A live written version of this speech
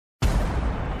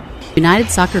United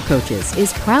Soccer Coaches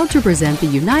is proud to present the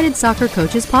United Soccer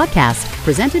Coaches podcast,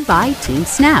 presented by Team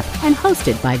Snap and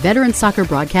hosted by veteran soccer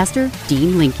broadcaster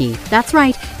Dean Linke. That's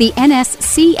right, the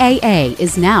NSCAA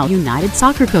is now United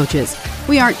Soccer Coaches.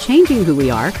 We aren't changing who we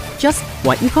are, just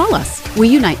what you call us. We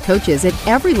unite coaches at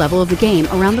every level of the game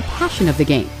around the passion of the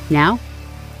game. Now,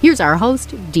 here's our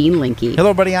host, Dean Linke. Hello,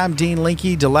 everybody. I'm Dean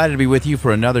Linke. Delighted to be with you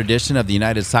for another edition of the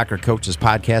United Soccer Coaches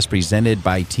podcast presented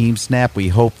by Team Snap. We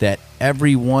hope that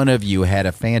every one of you had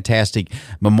a fantastic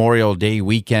Memorial Day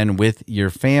weekend with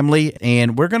your family,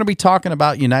 and we're going to be talking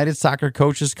about United Soccer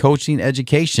Coaches coaching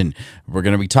education. We're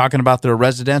going to be talking about their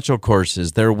residential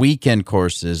courses, their weekend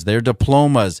courses, their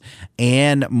diplomas,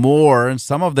 and more. And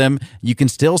some of them you can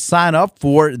still sign up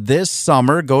for this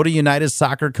summer. Go to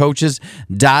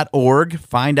unitedsoccercoaches.org,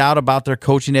 find out about their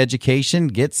coaching education,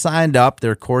 get signed up.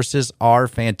 Their courses are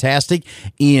fantastic.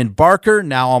 Ian Barker,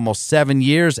 now almost 7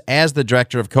 years as the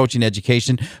Director of Coaching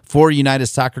Education for United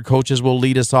Soccer Coaches, will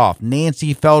lead us off.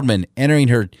 Nancy Feldman, entering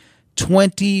her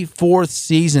 24th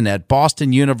season at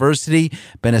Boston University,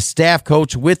 been a staff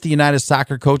coach with the United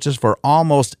Soccer Coaches for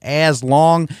almost as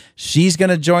long. She's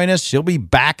going to join us. She'll be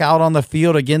back out on the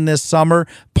field again this summer.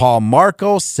 Paul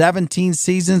Marco, 17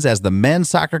 seasons as the men's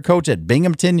soccer coach at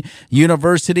Binghamton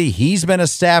University. He's been a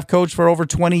staff coach for over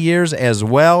 20 years as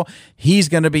well. He's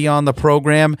going to be on the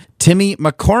program. Timmy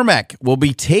McCormack will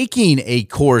be taking a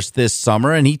course this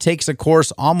summer, and he takes a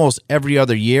course almost every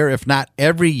other year, if not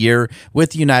every year,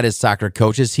 with the United Soccer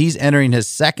Coaches. He's entering his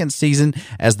second season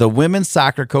as the women's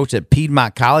soccer coach at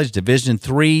Piedmont College, Division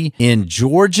III in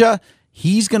Georgia.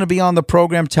 He's going to be on the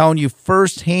program telling you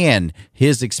firsthand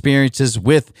his experiences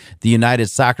with the United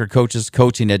Soccer Coaches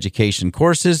coaching education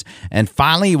courses. And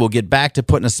finally, we'll get back to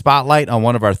putting a spotlight on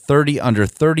one of our 30 under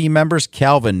 30 members,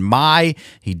 Calvin Mai.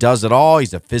 He does it all.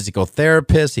 He's a physical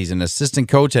therapist. He's an assistant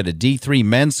coach at a D3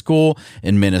 men's school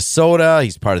in Minnesota.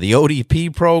 He's part of the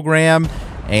ODP program,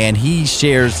 and he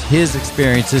shares his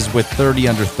experiences with 30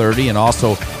 under 30 and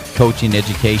also coaching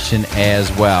education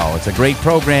as well. It's a great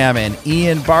program, and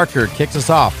Ian Barker kicks us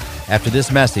off after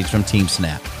this message from Team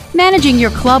Snap. Managing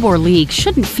your club or league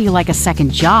shouldn't feel like a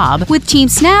second job. With Team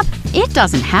Snap, it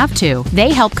doesn't have to. They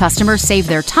help customers save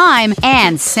their time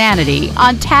and sanity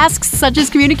on tasks such as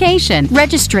communication,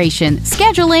 registration,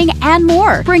 scheduling, and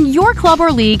more. Bring your club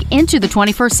or league into the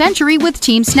 21st century with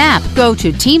Team Snap. Go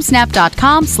to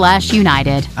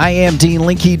teamsnap.com/united. I am Dean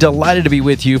Linke, delighted to be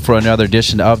with you for another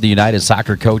edition of the United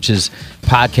Soccer Coaches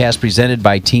podcast presented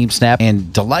by Team Snap,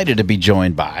 and delighted to be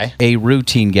joined by a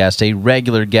routine guest, a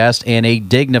regular guest, and a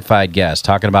dignified guest,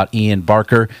 talking about Ian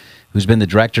Barker, who's been the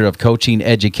Director of Coaching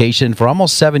Education for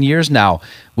almost 7 years now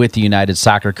with the United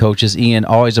Soccer Coaches. Ian,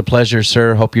 always a pleasure,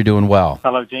 sir. Hope you're doing well.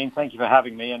 Hello, Dean. Thank you for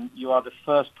having me. And you are the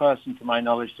first person, to my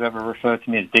knowledge, to ever refer to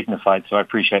me as dignified, so I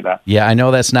appreciate that. Yeah, I know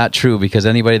that's not true, because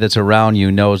anybody that's around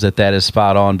you knows that that is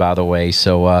spot on, by the way.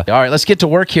 So, all right, let's get to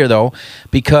work here, though,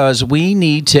 because we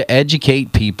need to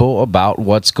educate people about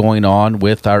what's going on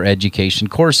with our education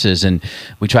courses. And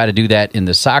we try to do that in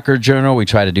the Soccer Journal. We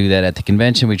try to do that at the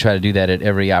convention. We try to do that at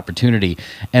every opportunity.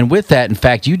 And with that, in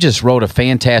fact, you just wrote a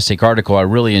fantastic article. I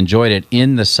really enjoyed it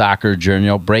in the Soccer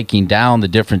Journal, breaking down the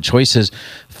different choices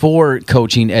for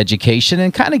coaching education,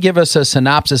 and kind of give us a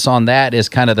synopsis on that as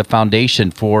kind of the foundation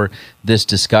for this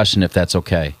discussion, if that's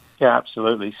okay. Yeah,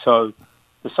 absolutely. So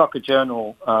the Soccer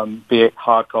Journal, be it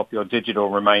hard copy or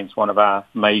digital, remains one of our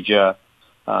major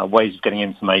ways of getting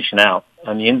information out.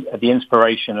 And the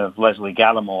inspiration of Leslie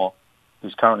Gallimore,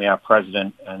 who's currently our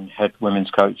president and head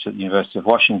women's coach at the University of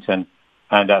Washington,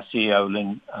 and our CEO,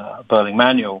 Lynn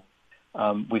Burling-Manuel,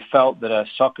 we felt that a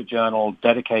Soccer Journal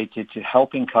dedicated to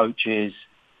helping coaches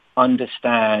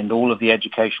understand all of the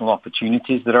educational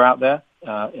opportunities that are out there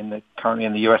currently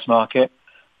in the U.S. market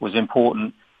was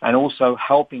important, and also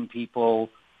helping people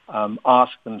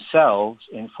ask themselves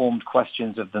informed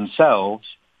questions of themselves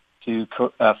to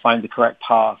find the correct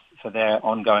path for their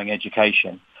ongoing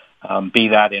education, be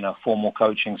that in a formal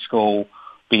coaching school,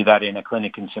 be that in a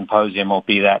clinic and symposium, or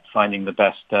be that finding the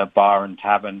best bar and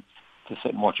tavern to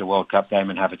sit and watch a World Cup game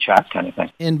and have a chat kind of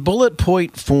thing. In bullet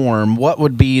point form, what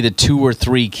would be the 2 or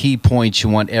 3 key points you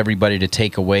want everybody to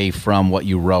take away from what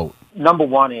you wrote? Number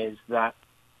one is that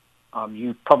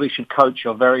you probably should coach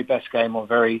your very best game or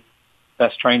very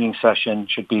best training session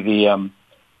should be the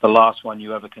last one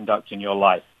you ever conduct in your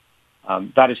life.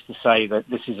 That is to say that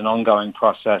this is an ongoing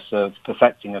process of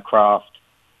perfecting a craft.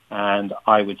 And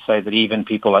I would say that even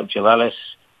people like Jill Ellis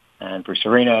and Bruce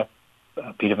Arena,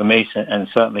 Peter Vermees, and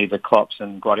certainly the Klopps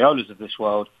and Guardiolas of this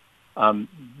world,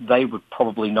 they would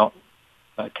probably not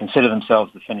consider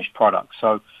themselves the finished product.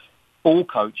 So all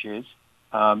coaches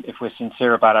if we're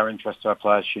sincere about our interest to our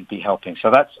players, should be helping.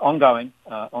 So that's ongoing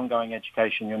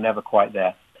education. You're never quite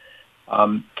there.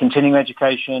 Continuing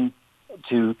education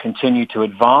to continue to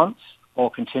advance, or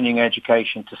continuing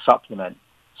education to supplement.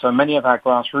 So many of our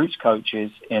grassroots coaches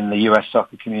in the U.S.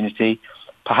 soccer community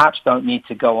perhaps don't need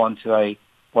to go on to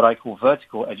what I call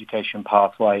vertical education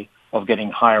pathway of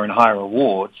getting higher and higher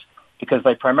awards, because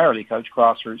they primarily coach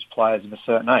grassroots players of a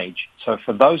certain age. So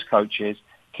for those coaches,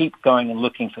 keep going and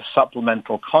looking for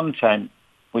supplemental content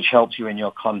which helps you in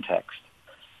your context.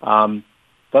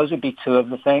 Those would be two of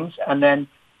the things. And then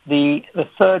the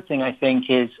third thing, I think,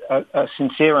 is a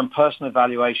sincere and personal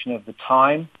evaluation of the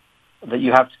time that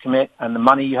you have to commit and the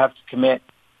money you have to commit,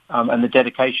 and the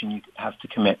dedication you have to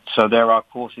commit. So there are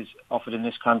courses offered in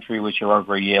this country which are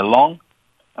over a year long.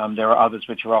 There are others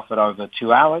which are offered over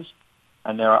 2 hours,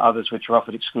 and there are others which are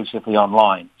offered exclusively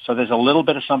online. So there's a little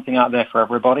bit of something out there for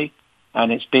everybody,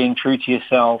 and it's being true to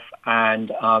yourself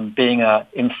and being an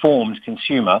informed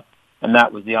consumer. And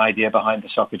that was the idea behind the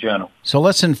Soccer Journal. So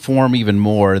let's inform even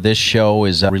more. This show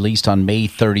is released on May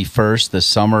 31st. The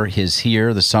summer is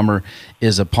here. The summer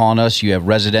is upon us. You have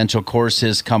residential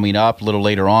courses coming up. A little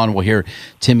later on, we'll hear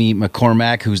Timmy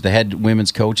McCormack, who's the head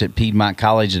women's coach at Piedmont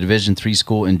College, a Division III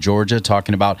school in Georgia,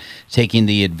 talking about taking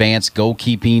the advanced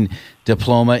goalkeeping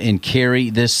diploma in Cary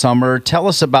this summer. Tell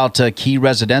us about key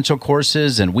residential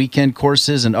courses and weekend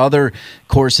courses and other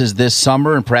courses this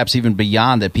summer, and perhaps even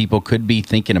beyond, that people could be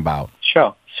thinking about.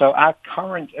 Sure. So our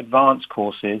current advanced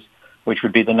courses, which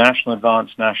would be the National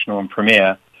Advanced, National, and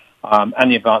Premier,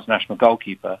 and the Advanced National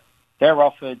Goalkeeper, they're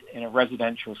offered in a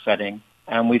residential setting,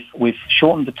 and we've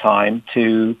shortened the time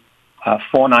to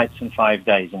 4 nights and 5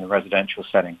 days in the residential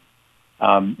setting.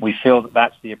 We feel that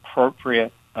that's the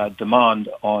appropriate demand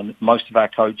on most of our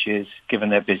coaches, given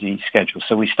their busy schedule.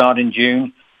 So we start in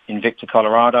June in Victor,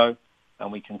 Colorado,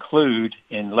 and we conclude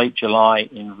in late July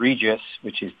in Regis,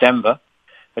 which is Denver.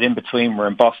 But in between, we're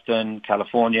in Boston,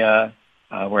 California,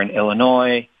 we're in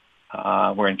Illinois,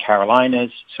 we're in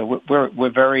Carolinas. So we're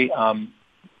very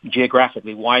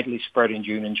geographically widely spread in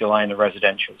June and July in the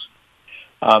residentials.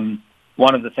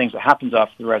 One of the things that happens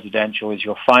after the residential is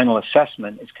your final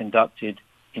assessment is conducted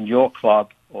in your club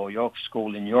or your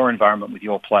school in your environment with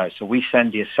your players. So we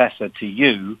send the assessor to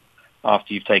you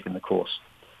after you've taken the course.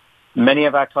 Many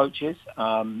of our coaches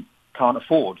can't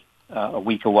afford a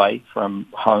week away from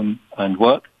home and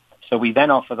work. So we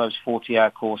then offer those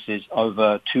 40-hour courses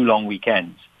over 2 long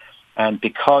weekends. And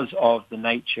because of the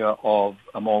nature of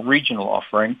a more regional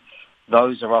offering,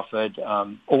 those are offered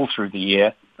all through the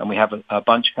year. And we have a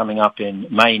bunch coming up in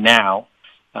May now,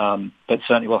 but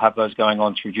certainly we'll have those going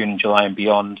on through June and July and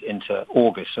beyond into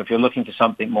August. So if you're looking for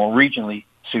something more regionally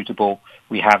suitable,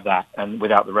 we have that, and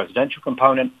without the residential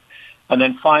component. And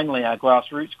then finally, our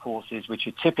grassroots courses, which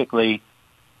are typically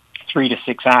 3 to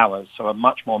 6 hours, so a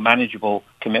much more manageable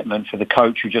commitment for the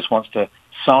coach who just wants to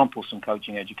sample some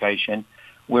coaching education.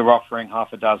 We're offering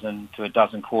half a dozen to a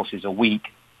dozen courses a week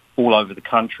all over the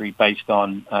country based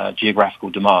on geographical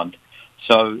demand.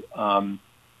 So, and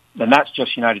that's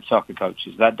just United Soccer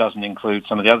coaches. That doesn't include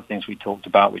some of the other things we talked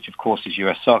about, which of course is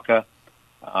U.S. Soccer,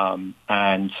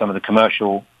 and some of the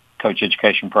commercial coach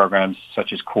education programs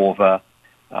such as Corva,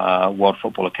 World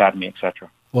Football Academy, etc.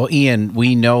 Well, Ian,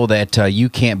 we know that you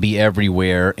can't be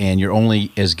everywhere, and you're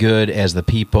only as good as the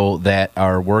people that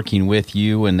are working with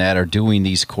you and that are doing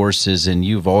these courses, and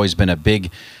you've always been a big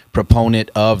proponent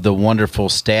of the wonderful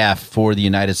staff for the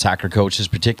United Soccer Coaches,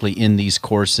 particularly in these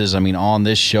courses. I mean, on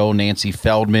this show, Nancy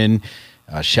Feldman,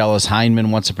 Shellis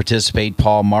Heineman wants to participate,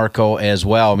 Paul Marco as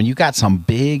well. I mean, you got some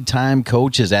big-time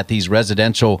coaches at these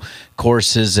residential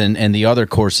courses and the other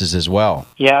courses as well.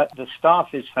 Yeah, the staff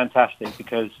is fantastic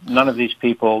because none of these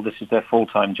people, this is their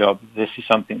full-time job. This is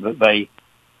something that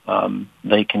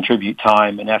they contribute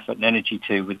time and effort and energy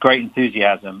to with great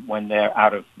enthusiasm when they're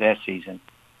out of their season.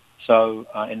 So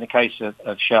in the case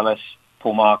of Shellis,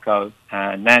 Paul Marco,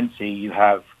 and Nancy, you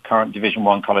have current Division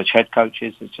I college head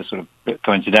coaches. It's just sort of a bit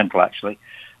coincidental, actually.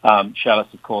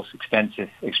 Shellis, of course, extensive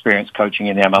experience coaching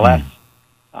in the MLS.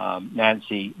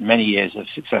 Nancy, many years of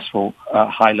successful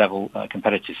high-level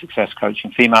competitive success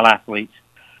coaching female athletes.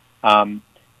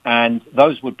 And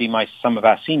those would be some of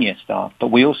our senior staff. But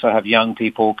we also have young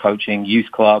people coaching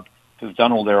youth club who've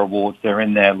done all their awards. They're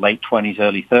in their late 20s,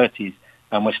 early 30s.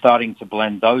 And we're starting to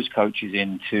blend those coaches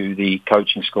into the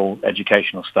coaching school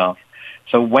educational staff.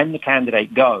 So when the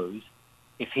candidate goes,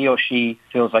 if he or she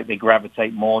feels like they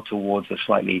gravitate more towards a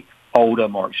slightly older,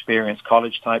 more experienced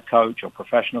college-type coach or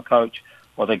professional coach,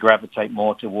 or they gravitate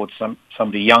more towards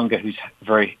somebody younger who's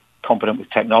very competent with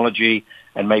technology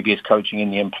and maybe is coaching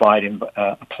in the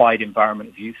applied environment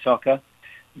of youth soccer,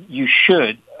 you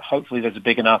should hopefully there's a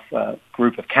big enough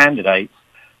group of candidates,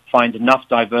 find enough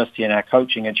diversity in our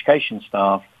coaching education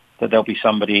staff that there'll be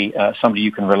somebody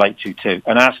you can relate to too.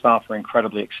 And our staff are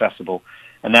incredibly accessible,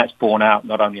 and that's borne out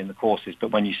not only in the courses,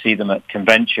 but when you see them at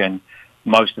convention.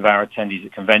 Most of our attendees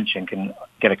at convention can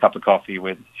get a cup of coffee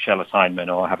with Shelis Heineman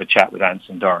or have a chat with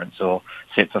Anson Dorrance or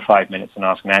sit for 5 minutes and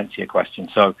ask Nancy a question.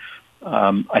 So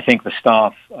I think the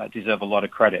staff deserve a lot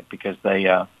of credit because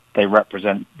they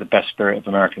represent the best spirit of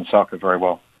American soccer very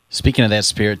well. Speaking of that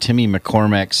spirit, Timmy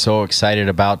McCormack, so excited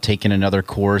about taking another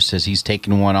course as he's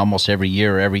taken one almost every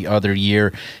year or every other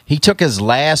year. He took his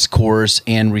last course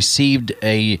and received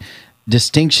a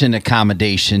distinction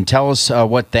accommodation. Tell us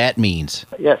what that means.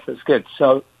 Yes, that's good.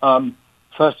 So,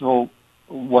 first of all,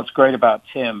 what's great about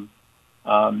Tim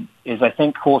is I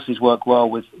think courses work well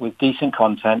with decent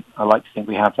content. I like to think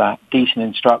we have that. Decent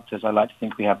instructors, I like to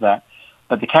think we have that.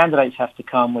 But the candidates have to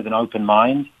come with an open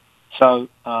mind. So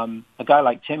a guy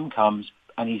like Tim comes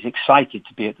and he's excited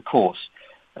to be at the course.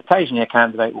 Occasionally a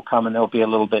candidate will come and they'll be a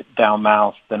little bit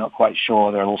down-mouthed. They're not quite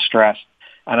sure. They're a little stressed.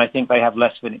 And I think they have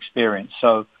less of an experience.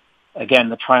 So again,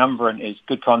 the triumvirate is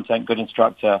good content, good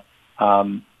instructor,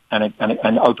 and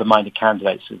open-minded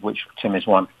candidates, of which Tim is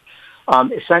one.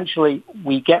 Essentially,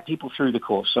 we get people through the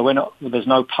course. So there's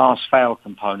no pass-fail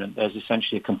component. There's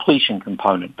essentially a completion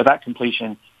component. But that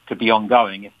completion could be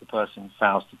ongoing if the person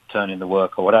fails to turn in the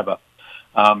work or whatever.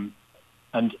 And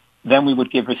then we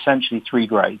would give essentially 3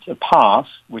 grades. A pass,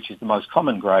 which is the most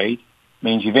common grade,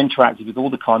 means you've interacted with all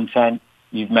the content,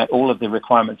 you've met all of the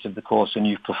requirements of the course, and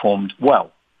you've performed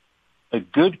well. A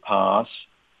good pass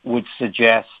would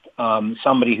suggest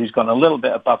somebody who's gone a little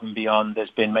bit above and beyond. There's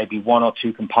been maybe 1 or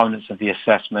 2 components of the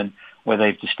assessment where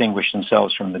they've distinguished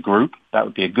themselves from the group. That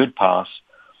would be a good pass.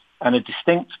 And a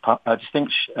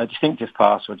distinctive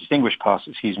pass, or distinguished pass,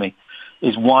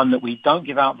 is one that we don't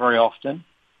give out very often,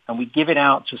 and we give it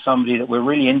out to somebody that we're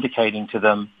really indicating to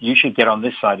them, you should get on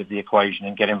this side of the equation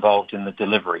and get involved in the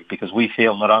delivery, because we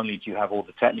feel not only do you have all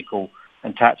the technical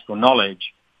and tactical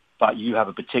knowledge, but you have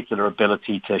a particular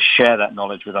ability to share that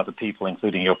knowledge with other people,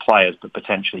 including your players, but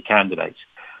potentially candidates.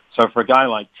 So for a guy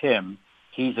like Tim,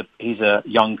 he's a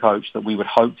young coach that we would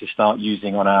hope to start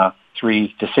using on our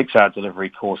 3 to 6 hour delivery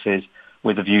courses,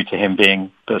 with a view to him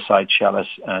being beside Shelis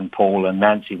and Paul and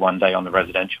Nancy one day on the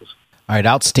residentials. All right,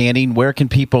 outstanding. Where can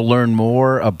people learn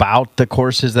more about the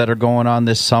courses that are going on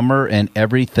this summer and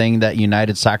everything that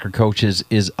United Soccer Coaches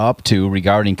is up to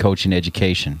regarding coaching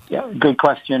education? Yeah, good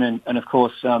question. And of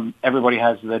course, everybody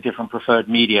has their different preferred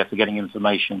media for getting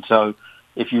information. So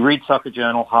if you read Soccer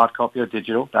Journal, hard copy or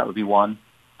digital, that would be one.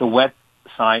 The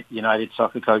website,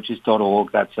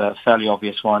 unitedsoccercoaches.org, that's a fairly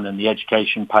obvious one. And the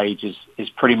education page is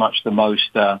pretty much the most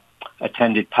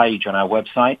attended page on our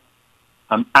website.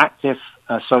 Active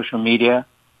social media,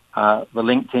 the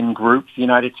LinkedIn group for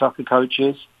United Soccer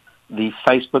Coaches, the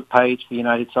Facebook page for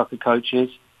United Soccer Coaches,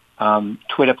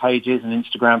 Twitter pages and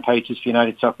Instagram pages for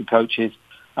United Soccer Coaches.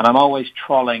 And I'm always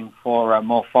trolling for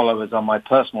more followers on my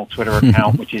personal Twitter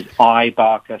account, which is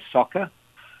iBarkerSoccer.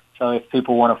 So if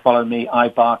people want to follow me,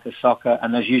 iBarkerSoccer,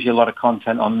 and there's usually a lot of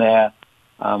content on there.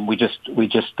 We just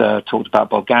talked about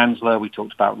Bob Gansler, we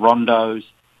talked about rondos,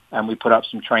 and we put up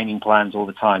some training plans all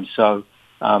the time. So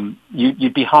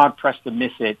you'd be hard-pressed to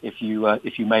miss it if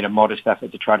you made a modest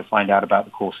effort to try to find out about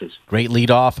the courses. Great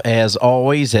lead-off, as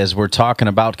always, as we're talking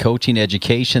about coaching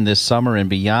education this summer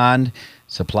and beyond,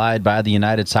 supplied by the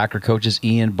United Soccer Coaches,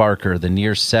 Ian Barker, the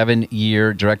near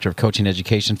 7-year Director of Coaching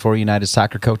Education for United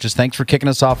Soccer Coaches. Thanks for kicking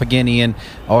us off again, Ian.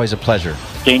 Always a pleasure.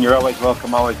 Dean, you're always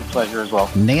welcome. Always a pleasure as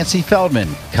well. Nancy Feldman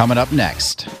coming up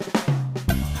next.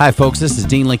 Hi, folks. This is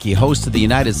Dean Linke, host of the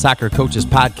United Soccer Coaches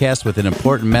podcast, with an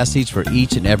important message for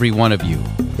each and every one of you.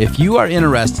 If you are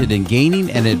interested in gaining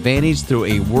an advantage through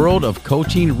a world of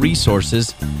coaching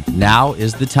resources, now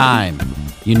is the time.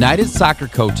 United Soccer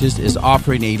Coaches is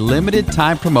offering a limited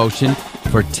time promotion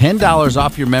for $10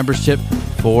 off your membership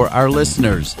for our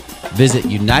listeners. Visit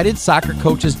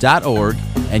unitedsoccercoaches.org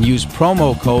and use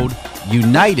promo code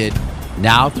UNITED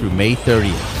now through May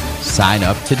 30th. Sign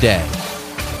up today.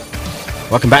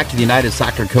 Welcome back to the United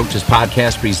Soccer Coaches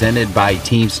podcast presented by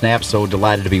Team Snap. So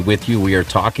delighted to be with you. We are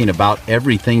talking about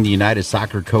everything the United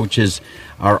Soccer Coaches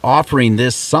are offering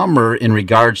this summer in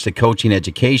regards to coaching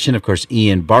education. Of course,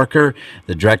 Ian Barker,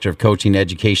 the Director of Coaching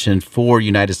Education for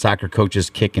United Soccer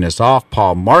Coaches, kicking us off.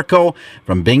 Paul Marco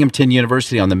from Binghamton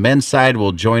University on the men's side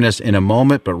will join us in a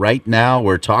moment. But right now,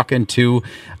 we're talking to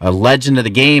a legend of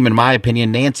the game, in my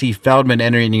opinion, Nancy Feldman,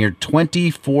 entering her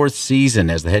 24th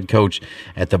season as the head coach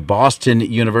at the Boston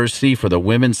University for the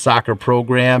women's soccer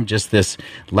program. Just this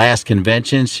last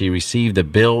convention, she received the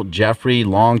Bill Jeffrey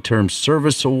Long-Term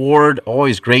Service Award. Always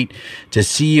always great to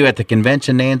see you at the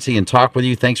convention, Nancy, and talk with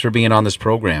you. Thanks for being on this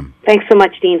program. Thanks so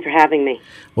much, Dean, for having me.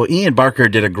 Well, Ian Barker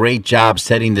did a great job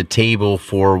setting the table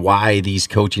for why these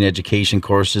coaching education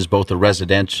courses, both the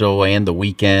residential and the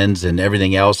weekends and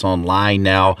everything else online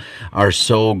now, are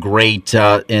so great.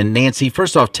 And Nancy,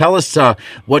 first off, tell us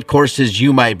what courses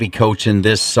you might be coaching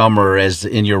this summer as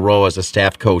in your role as a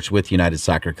staff coach with United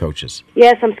Soccer Coaches.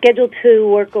 Yes, I'm scheduled to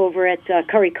work over at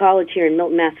Curry College here in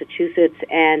Milton, Massachusetts,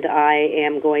 and I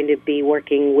am going to be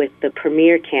working with the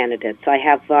premier candidates. I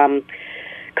have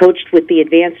coached with the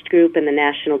advanced group and the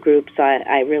national groups.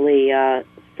 I really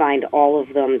find all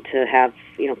of them to have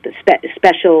the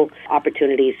special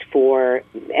opportunities for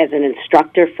as an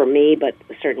instructor for me, but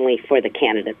certainly for the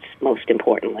candidates most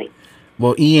importantly.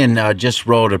 Well, Ian just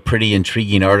wrote a pretty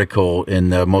intriguing article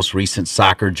in the most recent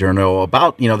Soccer Journal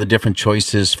about, the different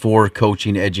choices for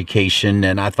coaching education,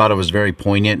 and I thought it was very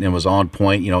poignant and was on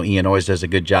point. Ian always does a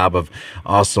good job of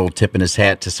also tipping his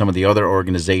hat to some of the other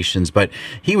organizations, but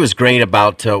he was great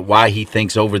about why he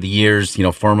thinks over the years,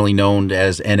 formerly known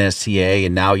as NSCA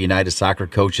and now United Soccer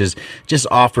Coaches, just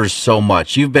offers so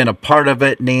much. You've been a part of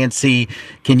it, Nancy.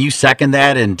 Can you second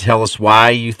that and tell us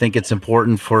why you think it's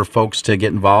important for folks to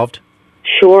get involved?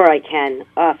 Sure, I can.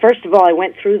 First of all, I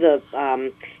went through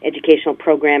the educational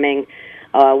programming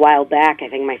a while back. I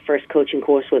think my first coaching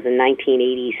course was in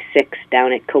 1986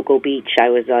 down at Cocoa Beach. I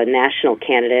was a national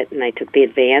candidate, and I took the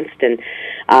advanced. And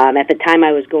at the time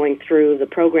I was going through the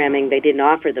programming, they didn't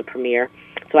offer the Premier.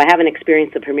 So I haven't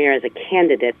experienced the Premier as a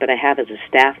candidate, but I have as a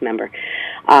staff member.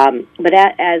 But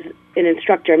as an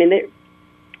instructor,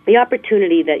 the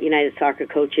opportunity that United Soccer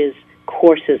Coaches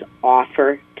courses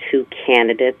offer to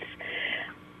candidates,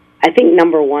 I think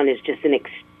number one is just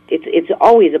it's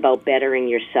always about bettering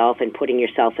yourself and putting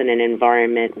yourself in an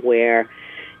environment where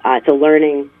it's a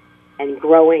learning and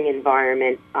growing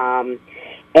environment, but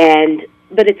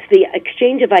it's the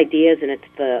exchange of ideas and it's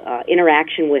the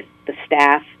interaction with the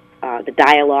staff, the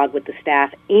dialogue with the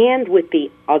staff, and with the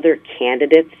other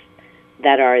candidates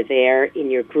that are there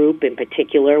in your group in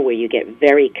particular, where you get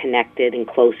very connected and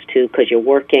close to because you're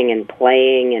working and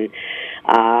playing and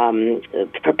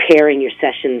preparing your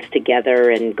sessions together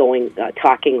and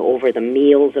talking over the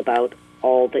meals about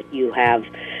all that you have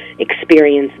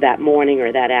experienced that morning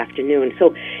or that afternoon.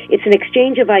 So it's an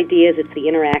exchange of ideas. It's the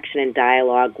interaction and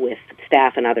dialogue with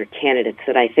staff and other candidates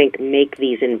that I think make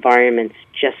these environments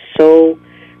just so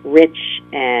rich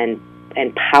and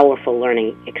powerful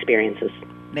learning experiences.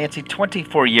 Nancy,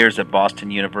 24 years at Boston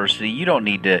University, you don't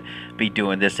need to be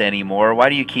doing this anymore. Why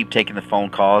do you keep taking the phone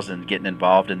calls and getting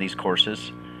involved in these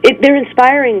courses? They're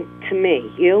inspiring to me.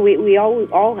 We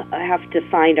all have to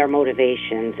find our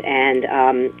motivations, and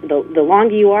the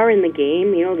longer you are in the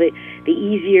game, the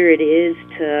easier it is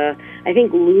to, I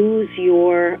think, lose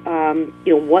your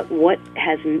what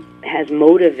has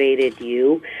motivated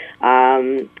you,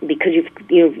 because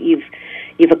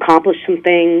you've accomplished some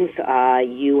things.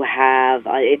 You have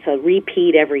it's a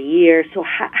repeat every year. So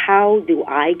how do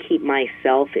I keep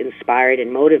myself inspired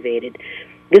and motivated?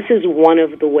 This is one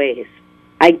of the ways.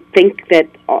 I think that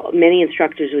many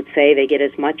instructors would say they get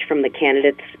as much from the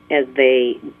candidates as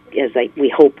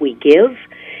we hope we give,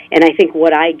 and I think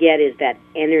what I get is that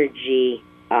energy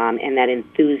and that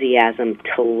enthusiasm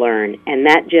to learn, and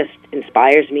that just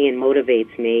inspires me and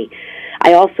motivates me.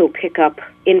 I also pick up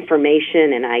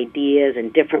information and ideas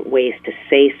and different ways to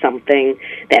say something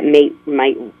that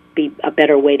might be a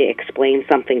better way to explain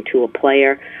something to a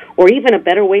player, or even a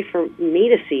better way for me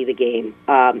to see the game.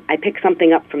 I pick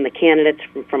something up from the candidates,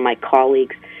 from my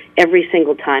colleagues, every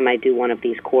single time I do one of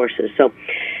these courses. So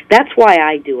that's why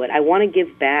I do it. I want to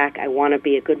give back. I want to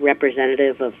be a good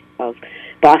representative of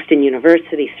Boston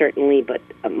University, certainly, but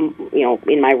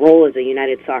in my role as a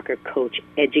United Soccer Coach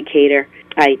educator,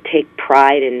 I take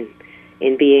pride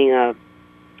in being a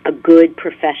good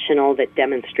professional that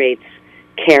demonstrates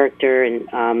character and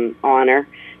honor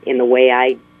in the way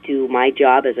I do my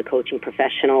job as a coaching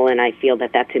professional, and I feel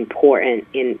that that's important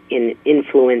in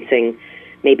influencing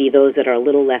maybe those that are a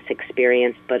little less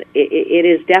experienced, but it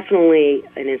is definitely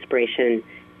an inspiration,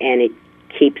 and it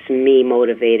keeps me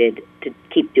motivated to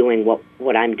keep doing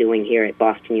what I'm doing here at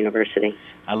Boston University.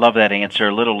 I love that answer.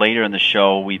 A little later in the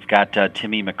show, we've got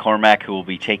Timmy McCormack, who will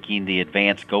be taking the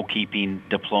advanced goalkeeping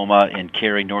diploma in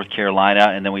Cary, North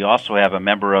Carolina. And then we also have a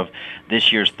member of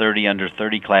this year's 30 under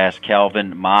 30 class,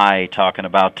 Calvin Mai, talking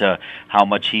about how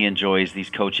much he enjoys these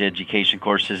coach education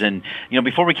courses. And,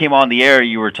 before we came on the air,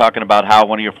 you were talking about how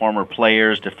one of your former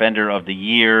players, Defender of the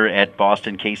Year at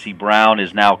Boston, Casey Brown,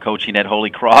 is now coaching at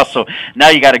Holy Cross. So now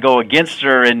you got to go against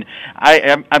her. And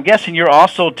I'm guessing you're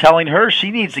also telling her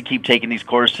she needs to keep taking these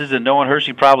courses, and knowing her,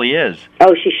 she probably is.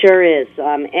 Oh, she sure is.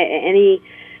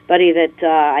 Anybody that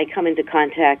I come into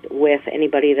contact with,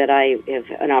 anybody that I have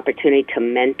an opportunity to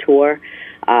mentor,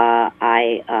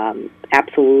 I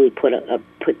absolutely put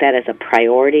that as a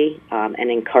priority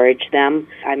and encourage them.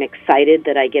 I'm excited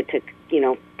that I get to,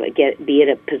 be at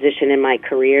a position in my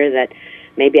career that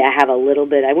maybe I have a little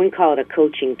bit. I wouldn't call it a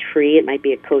coaching tree. It might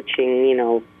be a coaching,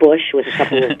 bush with a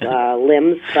couple of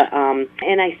limbs. But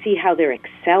and I see how they're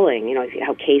excelling.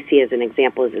 How Casey, as an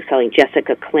example, is excelling.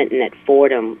 Jessica Clinton at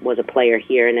Fordham was a player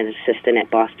here and an assistant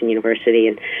at Boston University,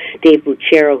 and Dave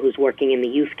Buchero, who's working in the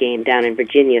youth game down in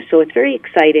Virginia. So it's very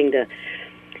exciting to.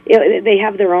 They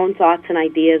have their own thoughts and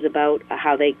ideas about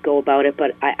how they go about it,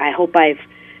 but I hope I've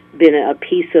been a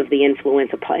piece of the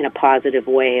influence in a positive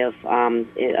way of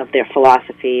their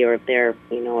philosophy or of their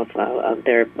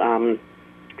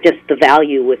just the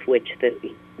value with which that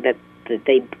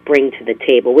they bring to the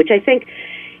table, which I think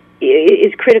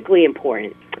is critically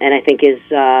important, and I think is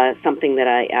something that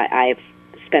I've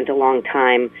spent a long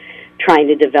time trying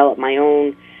to develop my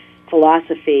own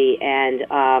philosophy and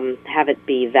have it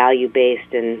be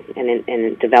value-based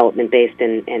and development-based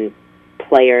and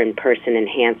player and person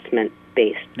enhancement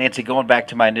based. Nancy, going back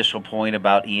to my initial point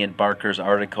about Ian Barker's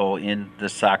article in the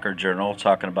Soccer Journal,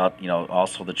 talking about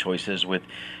also the choices with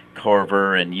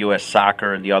Corver and U.S.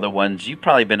 Soccer and the other ones, you've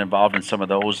probably been involved in some of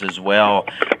those as well.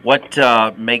 What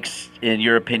makes, in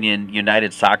your opinion,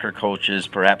 United Soccer coaches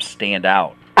perhaps stand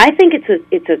out? I think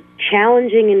it's a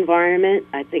challenging environment.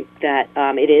 I think that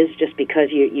it is, just because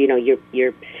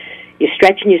you're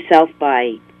stretching yourself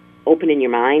by opening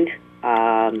your mind.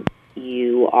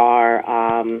 You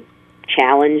are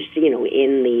challenged,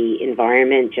 in the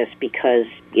environment, just because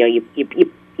you're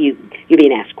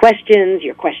being asked questions.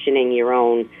 You're questioning your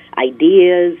own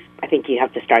ideas. I think you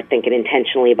have to start thinking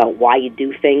intentionally about why you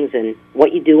do things and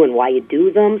what you do and why you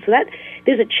do them. So that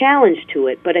there's a challenge to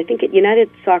it. But I think at United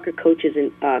Soccer coaches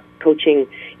and coaching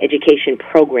education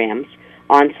programs,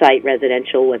 on-site,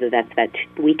 residential, whether that's that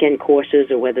weekend courses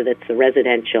or whether that's the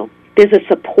residential, there's a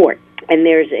support and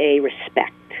there's a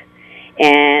respect.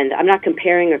 And I'm not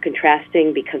comparing or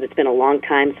contrasting because it's been a long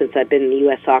time since I've been in the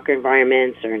U.S. soccer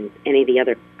environments or in any of the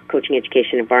other coaching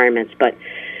education environments, but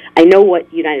I know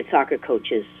what United Soccer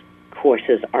coaches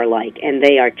courses are like, and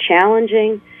they are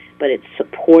challenging, but it's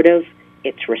supportive,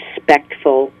 it's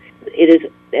respectful. It is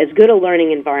as good a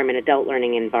learning environment, adult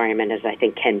learning environment, as I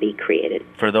think can be created.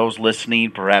 For those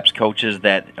listening, perhaps coaches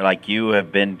that, like you,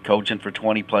 have been coaching for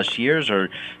 20-plus years, or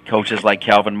coaches like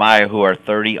Calvin Maya who are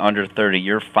 30, under 30,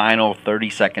 your final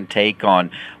 30-second take on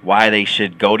why they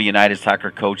should go to United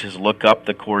Soccer Coaches, look up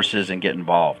the courses, and get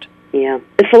involved. Yeah.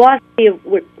 The philosophy of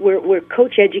we're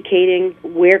coach educating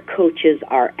where coaches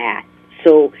are at.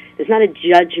 So there's not a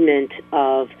judgment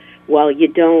of, well, you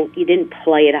didn't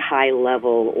play at a high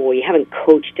level, or you haven't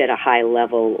coached at a high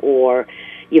level, or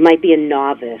you might be a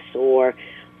novice, or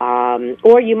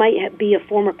you might be a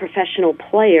former professional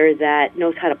player that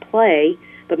knows how to play,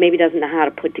 but maybe doesn't know how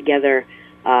to put together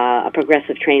a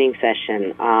progressive training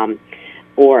session,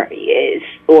 or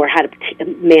how to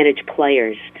manage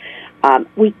players. I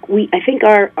think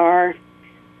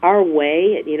our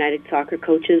way at United Soccer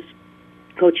Coaches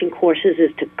coaching courses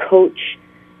is to coach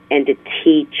and to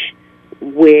teach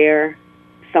where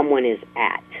someone is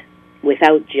at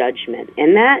without judgment.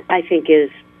 And that, I think,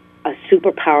 is a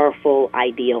super powerful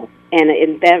ideal.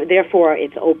 And therefore,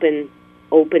 it's open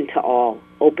to all,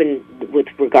 open with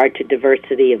regard to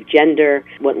diversity of gender,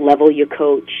 what level you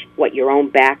coach, what your own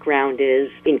background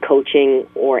is in coaching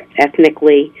or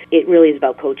ethnically. It really is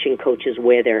about coaching coaches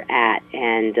where they're at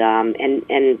and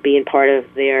being part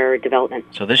of their development.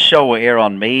 So this show will air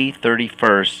on May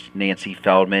 31st, Nancy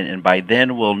Feldman, and by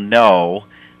then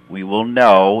we will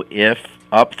know if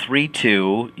up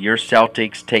 3-2, your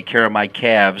Celtics take care of my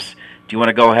Cavs. Do you want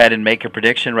to go ahead and make a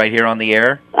prediction right here on the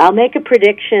air? I'll make a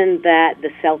prediction that the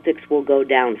Celtics will go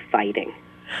down fighting.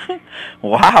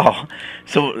 Wow.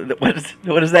 So what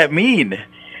does that mean?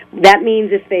 That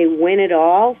means if they win it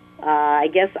all, I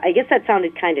guess that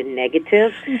sounded kind of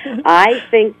negative. I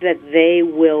think that they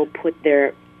will put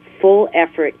their full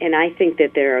effort, and I think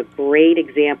that they're a great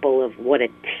example of what a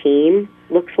team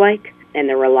looks like and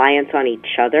the reliance on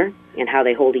each other and how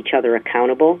they hold each other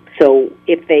accountable. So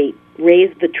if they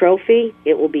raise the trophy,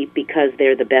 it will be because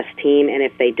they're the best team, and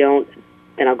if they don't,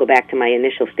 then I'll go back to my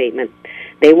initial statement.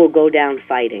 They will go down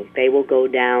fighting. They will go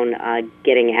down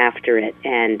getting after it,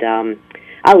 and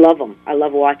I love them. I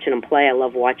love watching them play. I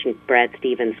love watching Brad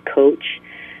Stevens coach.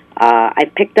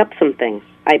 I've picked up some things.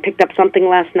 I picked up something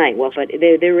last night. Well, but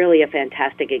they're really a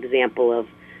fantastic example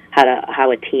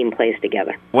how a team plays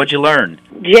together. What'd you learn?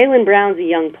 Jaylen Brown's a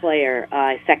young player,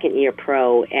 second-year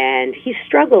pro, and he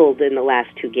struggled in the last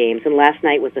two games. And last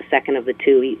night was the second of the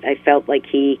two. I felt like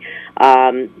he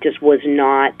just was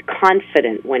not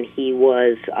confident when he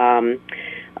was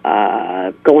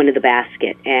going to the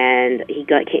basket, and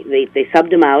they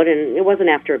subbed him out, and it wasn't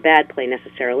after a bad play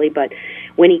necessarily, but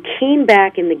when he came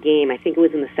back in the game, I think it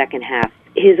was in the second half,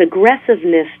 his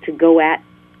aggressiveness to go at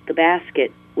the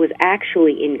basket was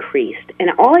actually increased. And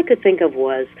all I could think of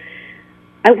was,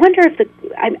 I wonder if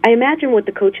I imagine what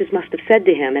the coaches must have said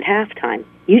to him at halftime.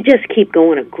 You just keep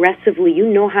going aggressively. You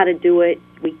know how to do it.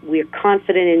 We're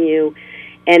confident in you.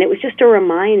 And it was just a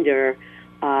reminder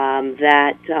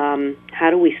that how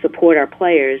do we support our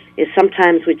players is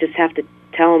sometimes we just have to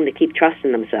tell them to keep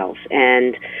trusting themselves.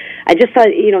 And I just thought,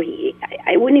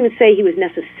 I wouldn't even say he was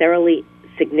necessarily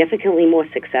significantly more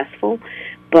successful,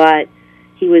 but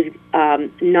he was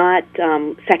not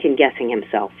second-guessing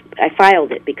himself. I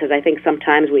filed it because I think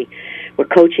sometimes we're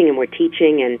coaching and we're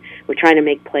teaching and we're trying to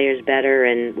make players better,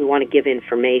 and we want to give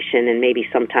information, and maybe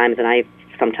sometimes, and I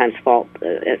sometimes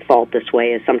at fault this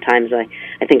way, is sometimes I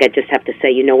think I just have to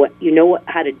say,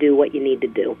 how to do what you need to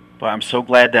do. Well, I'm so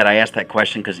glad that I asked that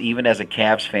question, because even as a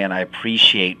Cavs fan, I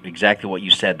appreciate exactly what you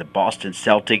said. The Boston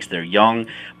Celtics, they're young,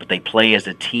 but they play as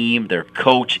a team. Their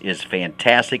coach is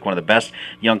fantastic, one of the best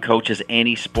young coaches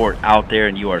any sport out there,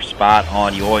 and you are spot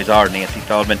on. You always are, Nancy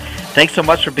Feldman. Thanks so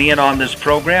much for being on this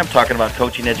program, talking about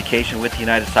coaching education with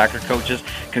United Soccer Coaches.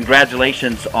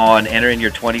 Congratulations on entering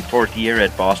your 24th year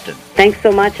at Boston. Thanks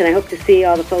so much, and I hope to see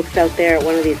all the folks out there at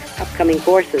one of these upcoming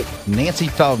courses. Nancy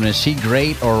Feldman, is she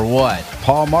great or what?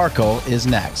 Paul Marco is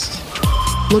next.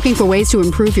 Looking for ways to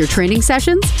improve your training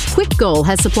sessions? Quick Goal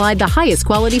has supplied the highest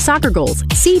quality soccer goals,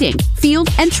 seating, field,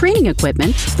 and training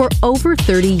equipment for over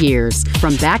 30 years.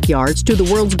 From backyards to the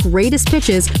world's greatest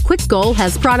pitches, Quick Goal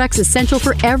has products essential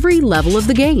for every level of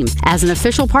the game. As an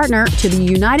official partner to the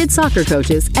United Soccer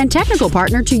Coaches and technical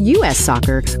partner to U.S.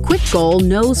 Soccer, Quick Goal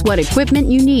knows what equipment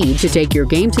you need to take your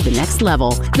game to the next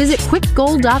level. Visit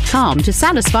quickgoal.com to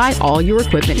satisfy all your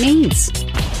equipment needs.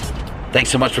 Thanks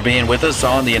so much for being with us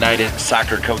on the United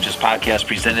Soccer Coaches podcast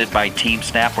presented by Team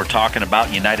Snap. We're talking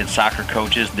about United Soccer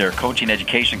Coaches, their coaching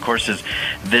education courses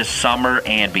this summer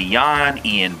and beyond.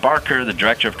 Ian Barker, the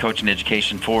Director of Coaching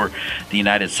Education for the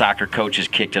United Soccer Coaches,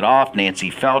 kicked it off. Nancy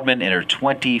Feldman in her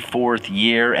 24th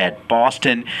year at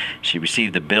Boston. She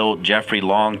received the Bill Jeffrey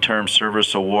Long-Term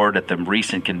Service Award at the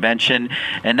recent convention.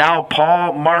 And now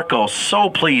Paul Marco. So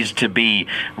pleased to be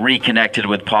reconnected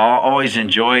with Paul. Always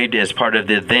enjoyed as part of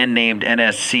the then named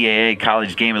NSCAA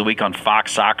College Game of the Week on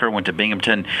Fox Soccer. Went to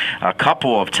Binghamton a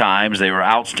couple of times. They were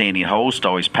outstanding hosts,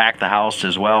 always packed the house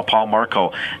as well. Paul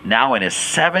Marco now in his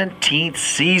 17th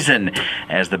season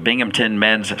as the Binghamton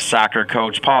men's soccer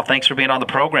coach. Paul, thanks for being on the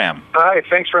program. Hi,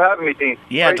 thanks for having me, Dean.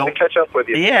 Yeah, great to catch up with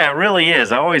you. Yeah, it really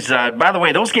is. I always. By the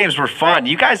way, those games were fun.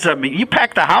 You guys, you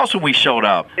packed the house when we showed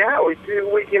up. Yeah, we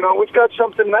we've got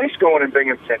something nice going in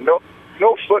Binghamton.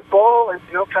 No football, and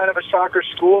kind of a soccer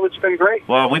school. It's been great.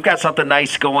 Well, we've got something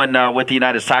nice going with the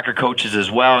United Soccer Coaches as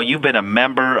well. You've been a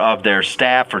member of their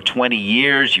staff for 20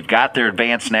 years. You've got their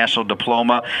advanced national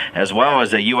diploma as well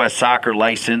as a U.S. soccer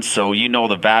license, so you know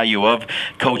the value of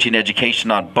coaching education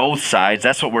on both sides.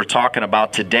 That's what we're talking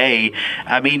about today.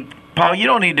 I mean, Paul, you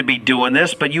don't need to be doing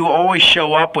this, but you always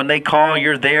show up when they call.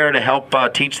 You're there to help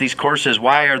teach these courses.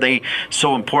 Why are they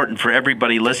so important for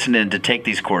everybody listening to take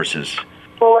these courses?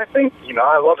 Well, I think,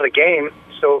 I love the game,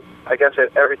 so I guess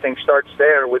everything starts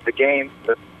there with the game,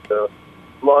 the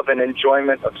love and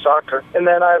enjoyment of soccer. And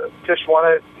then I just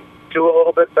want to do a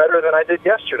little bit better than I did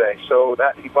yesterday. So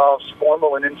that involves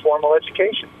formal and informal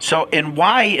education. So, and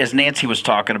why, as Nancy was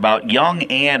talking about, young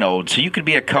and old, so you could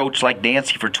be a coach like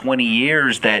Nancy for 20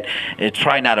 years, that it's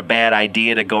probably not a bad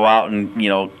idea to go out and,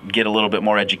 get a little bit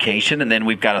more education. And then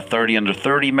we've got a 30 under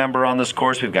 30 member on this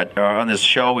course. We've got, on this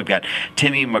show, we've got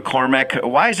Timmy McCormack.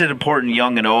 Why is it important,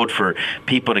 young and old, for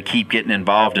people to keep getting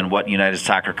involved in what United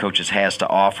Soccer Coaches has to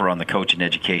offer on the coaching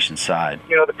education side?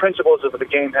 The principles of the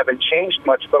game haven't changed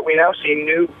much, but we now see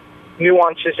new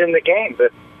nuances in the game.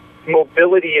 That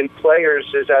mobility in players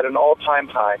is at an all-time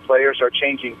high. Players are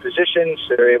changing positions.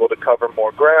 They're able to cover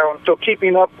more ground. So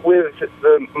keeping up with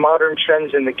the modern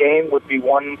trends in the game would be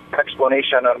one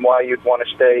explanation on why you'd want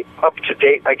to stay up to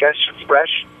date, I guess,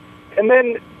 fresh. And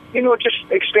then, just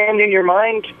expanding your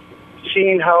mind,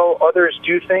 seeing how others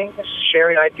do things,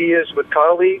 sharing ideas with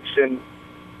colleagues, and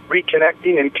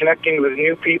reconnecting and connecting with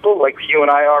new people like you and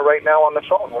I are right now on the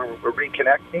phone. We're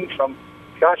reconnecting from,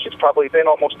 it's probably been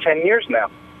almost 10 years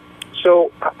now.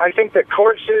 So I think that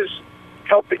courses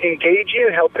help engage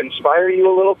you, help inspire you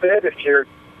a little bit. If you're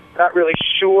not really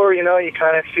sure, you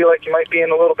kind of feel like you might be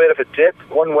in a little bit of a dip.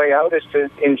 One way out is to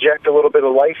inject a little bit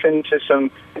of life into some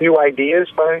new ideas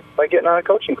by getting on a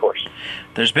coaching course.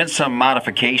 There's been some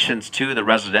modifications to the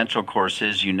residential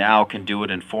courses. You now can do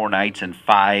it in 4 nights and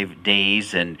 5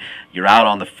 days, and you're out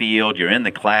on the field, you're in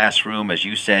the classroom, as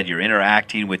you said, you're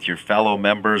interacting with your fellow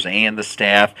members and the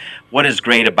staff. What is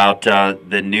great about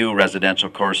the new residential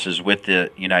courses with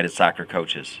the United Soccer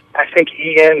Coaches? I think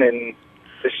Ian and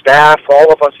the staff,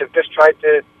 all of us have just tried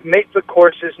to make the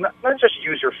courses not just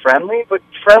user-friendly, but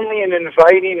friendly and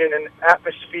inviting in an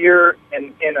atmosphere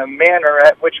and in a manner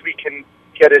at which we can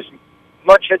get as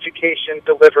much education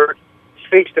delivered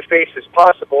face-to-face as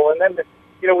possible. And then,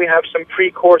 we have some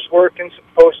pre-course work and some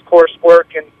post-course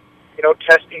work and,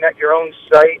 testing at your own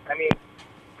site. I mean,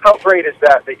 how great is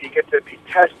that you get to be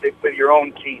tested with your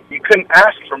own team? You couldn't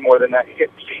ask for more than that. You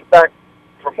get feedback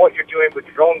from what you're doing with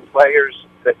your own players,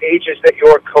 the ages that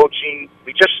you're coaching.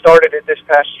 We just started it this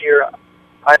past year.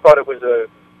 I thought it was a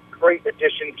great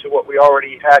addition to what we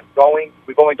already had going.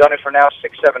 We've only done it for now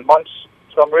 6-7 months,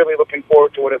 so I'm really looking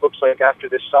forward to what it looks like after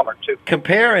this summer, too.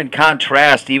 Compare and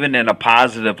contrast, even in a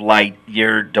positive light,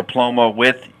 your diploma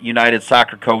with United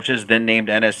Soccer Coaches, then named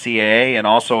NSCAA, and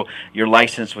also your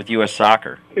license with U.S.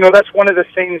 Soccer. That's one of the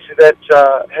things that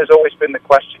has always been the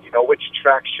question, which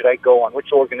track should I go on,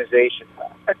 which organization?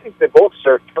 I think they both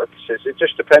serve purposes. It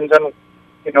just depends on,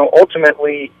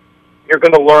 ultimately, you're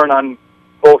going to learn on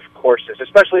both courses,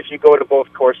 especially if you go to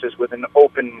both courses with an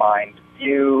open mind.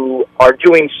 You are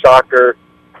doing soccer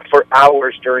for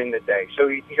hours during the day, so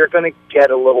you're going to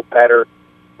get a little better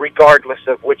regardless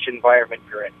of which environment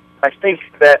you're in. I think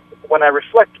that when I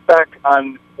reflect back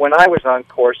on when I was on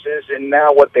courses and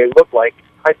now what they look like,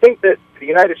 I think that the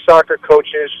United Soccer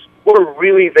Coaches, we're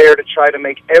really there to try to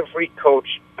make every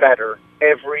coach better,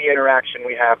 every interaction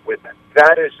we have with them.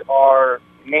 That is our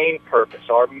main purpose,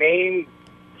 our main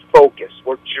focus.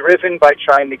 We're driven by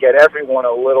trying to get everyone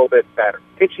a little bit better.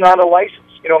 It's not a license.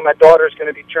 My daughter's going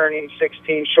to be turning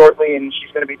 16 shortly, and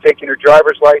she's going to be taking her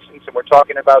driver's license, and we're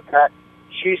talking about that.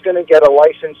 She's going to get a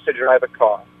license to drive a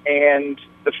car, and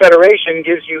the Federation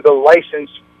gives you the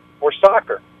license for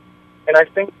soccer. And I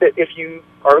think that if you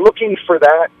are looking for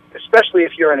that, especially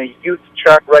if you're in a youth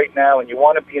track right now and you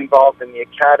want to be involved in the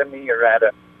academy or at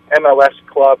a MLS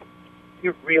club,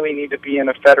 you really need to be in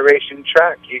a Federation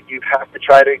track. You have to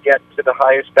try to get to the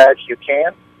highest badge you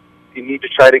can. You need to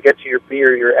try to get to your B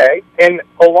or your A. And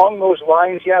along those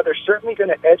lines, yeah, they're certainly going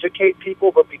to educate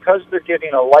people, but because they're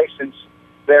giving a license,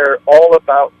 they're all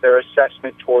about their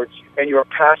assessment towards you, and you're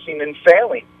passing and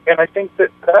failing. And I think that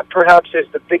perhaps is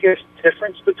the biggest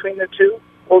difference between the two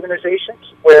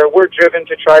organizations, where we're driven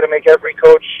to try to make every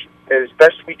coach as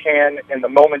best we can in the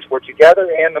moments we're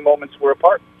together and the moments we're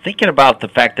apart. Thinking about the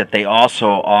fact that they also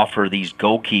offer these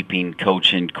goalkeeping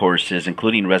coaching courses,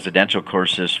 including residential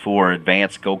courses for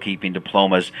advanced goalkeeping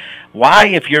diplomas, why,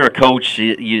 if you're a coach,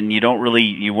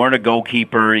 you weren't a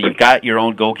goalkeeper, you've got your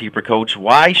own goalkeeper coach,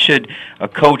 why should a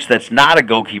coach that's not a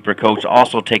goalkeeper coach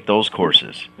also take those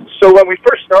courses? So when we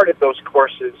first started those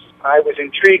courses, I was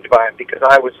intrigued by them because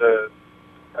I was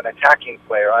an attacking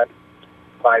player. I'm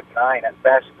 5'9" at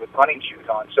best with running shoes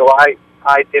on, so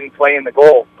I didn't play in the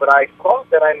goal, but I thought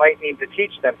that I might need to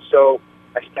teach them, so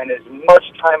I spent as much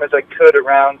time as I could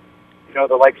around,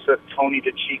 the likes of Tony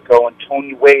DeChico and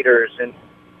Tony Waiters and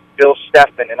Bill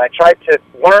Steffen, and I tried to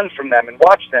learn from them and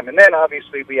watch them, and then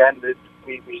obviously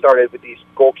we started with these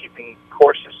goalkeeping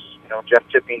courses. Jeff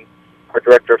Tipping, our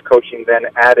director of coaching, then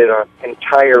added an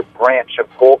entire branch of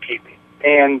goalkeeping.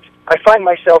 And I find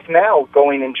myself now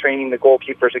going and training the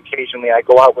goalkeepers occasionally. I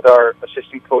go out with our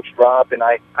assistant coach, Rob, and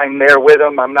I'm there with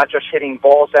them. I'm not just hitting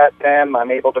balls at them.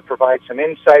 I'm able to provide some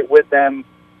insight with them.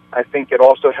 I think it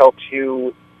also helps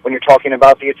you when you're talking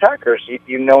about the attackers.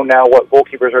 You know now what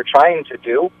goalkeepers are trying to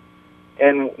do,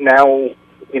 and now,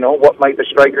 what might the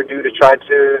striker do to try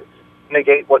to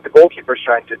negate what the goalkeeper's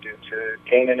trying to do to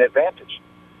gain an advantage.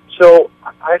 So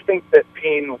I think that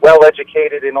being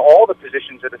well-educated in all the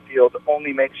positions of the field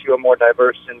only makes you a more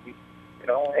diverse and,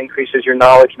 increases your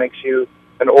knowledge, makes you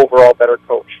an overall better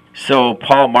coach. So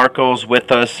Paul Marco's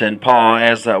with us, and Paul,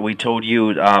 as we told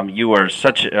you, you are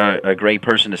such a great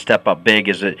person to step up big.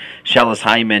 As Shellis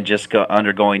Hyman just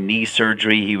undergoing knee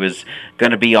surgery, he was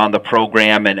going to be on the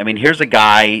program, and I mean, here's a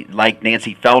guy like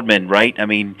Nancy Feldman, right? I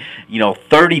mean,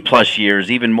 30-plus years,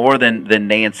 even more than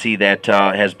Nancy, that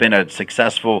has been a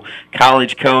successful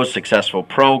college coach, successful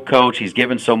pro coach. He's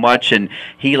given so much, and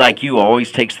he, like you,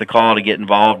 always takes the call to get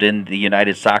involved in the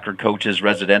United Soccer Coaches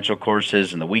residential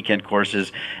courses and the weekend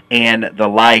courses and the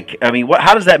like. I mean,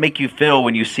 how does that make you feel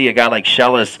when you see a guy like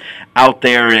Shellis out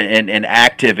there and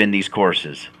active in these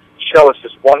courses? Schellas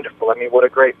is wonderful. I mean, what a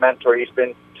great mentor he's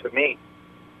been to me.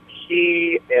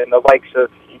 He and the likes of,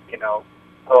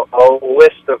 a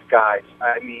list of guys.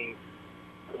 I mean,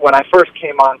 when I first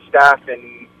came on staff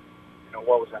in,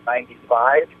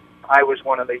 95, I was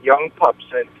one of the young pups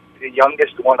and the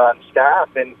youngest one on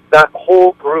staff, and that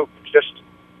whole group, just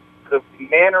the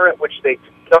manner at which they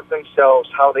conduct themselves,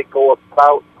 how they go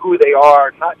about who they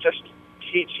are, not just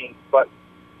teaching, but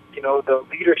the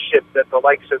leadership that the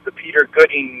likes of the Peter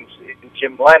Goodings and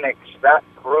Jim Lennox, that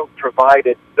group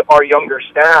provided our younger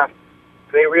staff.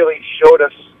 They really showed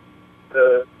us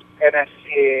the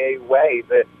NSCAA way,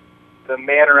 that the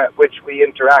manner at which we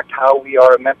interact, how we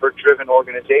are a member-driven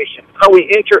organization, how we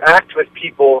interact with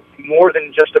people more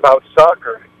than just about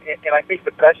soccer. And I think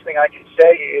the best thing I can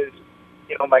say is,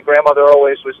 my grandmother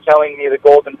always was telling me the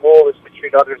golden rule is to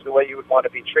treat others the way you would want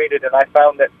to be treated, and I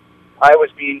found that I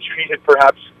was being treated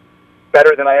perhaps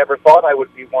better than I ever thought I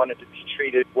would be wanted to be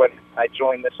treated when I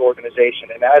joined this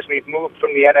organization. And as we've moved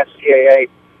from the NSCAA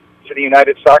to the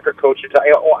United Soccer Coaches,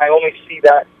 I only see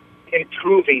that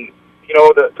improving.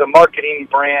 The marketing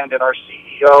brand and our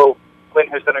CEO, Clint,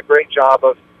 has done a great job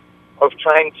of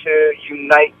trying to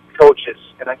unite coaches.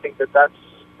 And I think that that's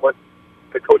what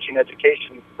the coaching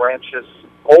education branch has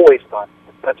always done.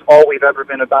 That's all we've ever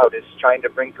been about, is trying to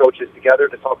bring coaches together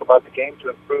to talk about the game, to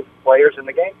improve players in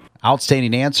the game.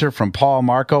 Outstanding answer from Paul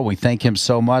Marco. We thank him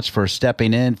so much for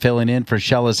stepping in, filling in for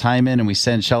Schellas Hyman, and we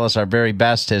send Schellas our very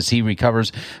best as he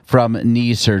recovers from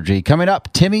knee surgery. Coming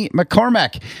up, Timmy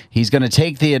McCormack. He's going to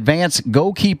take the advanced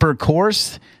goalkeeper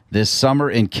course this summer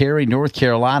in Cary, North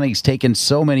Carolina. He's taken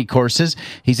so many courses.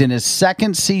 He's in his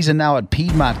second season now at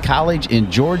Piedmont College in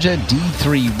Georgia,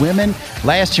 D3 women.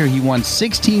 Last year, he won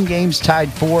 16 games,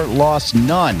 tied 4, lost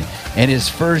none in his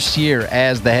first year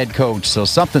as the head coach. So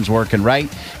something's working right.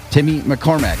 Timmy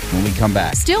McCormack when we come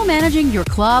back. Still managing your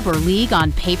club or league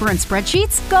on paper and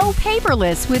spreadsheets? Go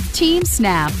paperless with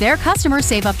TeamSnap. Their customers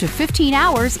save up to 15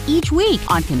 hours each week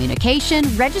on communication,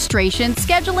 registration,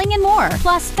 scheduling, and more.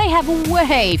 Plus, they have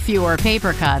way fewer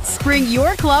paper cuts. Bring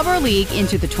your club or league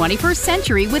into the 21st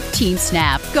century with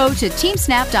TeamSnap. Go to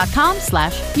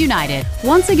teamsnap.com/united.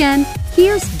 Once again,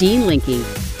 here's Dean Linke.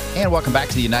 And welcome back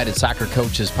to the United Soccer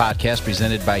Coaches Podcast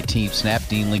presented by Team Snap.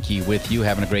 Dean Linke with you,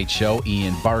 having a great show.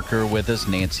 Ian Barker with us,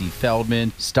 Nancy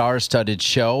Feldman, star-studded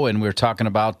show. And we're talking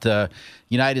about the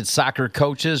United Soccer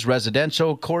Coaches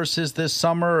residential courses this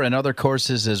summer and other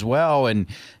courses as well. And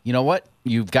you know what?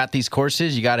 You've got these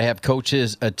courses. You got to have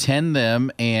coaches attend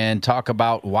them and talk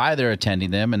about why they're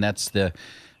attending them. And that's the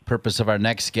purpose of our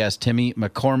next guest, Timmy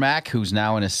McCormack, who's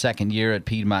now in his second year at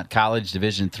Piedmont College,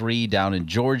 Division III down in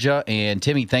Georgia. And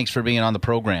Timmy, thanks for being on the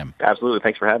program. Absolutely.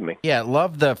 Thanks for having me. Yeah,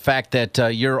 love the fact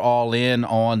that you're all in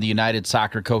on the United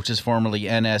Soccer Coaches, formerly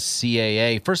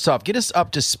NSCAA. First off, get us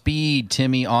up to speed,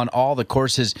 Timmy, on all the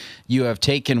courses you have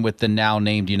taken with the now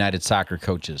named United Soccer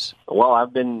Coaches. Well,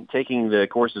 I've been taking the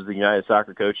courses of the United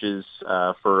Soccer Coaches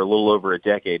for a little over a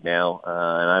decade now,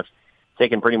 and I've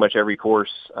taken pretty much every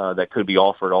course that could be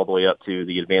offered all the way up to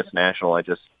the Advanced National. I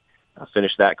just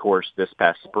finished that course this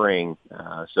past spring.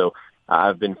 So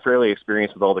I've been fairly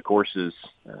experienced with all the courses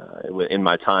in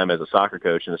my time as a soccer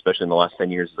coach, and especially in the last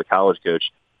 10 years as a college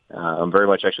coach. I'm very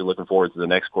much actually looking forward to the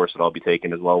next course that I'll be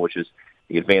taking as well, which is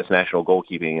the Advanced National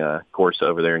Goalkeeping course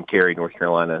over there in Cary, North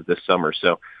Carolina this summer.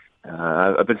 So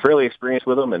I've been fairly experienced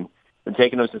with them and been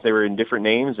taking them since they were in different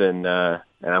names, and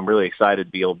I'm really excited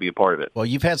to be able to be a part of it. Well,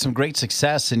 you've had some great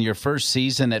success in your first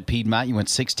season at Piedmont. You went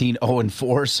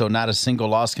 16-0-4, so not a single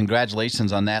loss.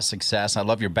 Congratulations on that success. I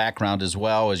love your background as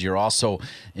well, as you're also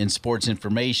in sports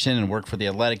information and work for the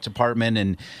athletic department.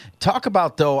 And talk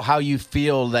about, though, how you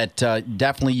feel that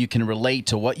definitely you can relate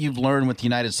to what you've learned with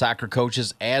United Soccer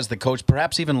Coaches as the coach,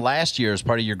 perhaps even last year as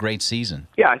part of your great season.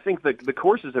 Yeah, I think the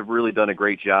courses have really done a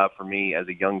great job for me as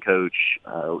a young coach,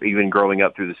 even growing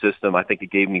up through the system. I think it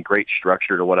gave me great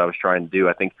structure to what I was trying to do.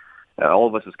 I think all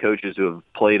of us as coaches who have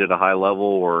played at a high level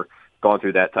or gone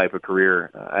through that type of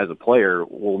career as a player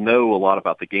will know a lot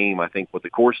about the game. I think what the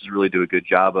courses really do a good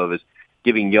job of is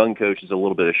giving young coaches a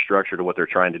little bit of structure to what they're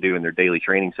trying to do in their daily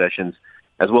training sessions,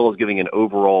 as well as giving an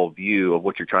overall view of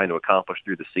what you're trying to accomplish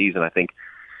through the season. I think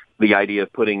the idea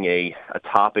of putting a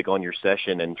topic on your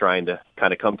session and trying to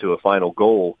kind of come to a final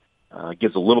goal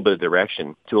gives a little bit of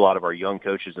direction to a lot of our young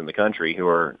coaches in the country who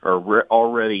are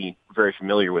already very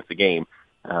familiar with the game,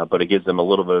 but it gives them a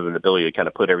little bit of an ability to kind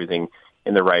of put everything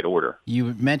in the right order.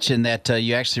 You mentioned that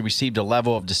you actually received a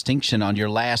level of distinction on your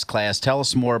last class. Tell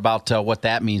us more about what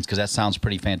that means, because that sounds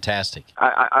pretty fantastic.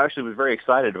 I actually was very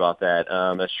excited about that.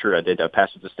 That's true. I did pass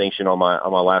a distinction on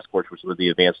my last course, which was the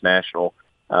Advanced National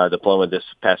diploma this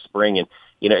past spring, and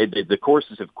the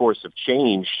courses, of course, have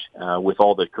changed with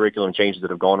all the curriculum changes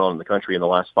that have gone on in the country in the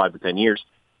last 5 to 10 years.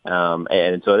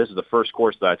 And so this is the first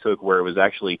course that I took where it was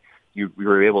actually you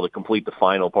were able to complete the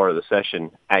final part of the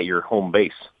session at your home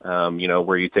base,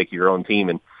 where you take your own team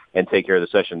and take care of the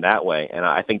session that way. And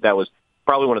I think that was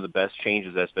probably one of the best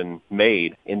changes that's been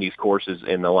made in these courses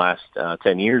in the last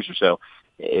 10 years or so,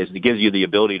 is it gives you the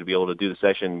ability to be able to do the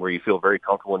session where you feel very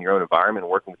comfortable in your own environment,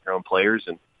 working with your own players,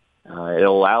 and it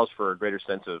allows for a greater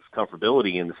sense of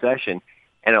comfortability in the session,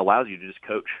 and it allows you to just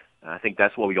coach. I think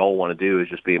that's what we all want to do, is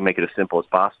just make it as simple as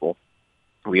possible.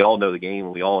 We all know the game,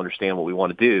 and we all understand what we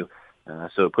want to do,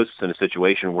 so it puts us in a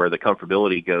situation where the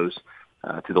comfortability goes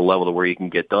to the level to where you can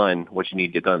get done what you need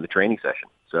to get done in the training session.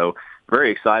 So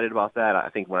very excited about that. I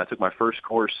think when I took my first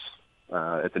course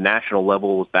at the national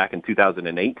level was back in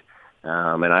 2008,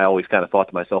 and I always kind of thought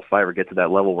to myself, if I ever get to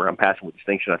that level where I'm passing with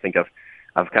distinction, I think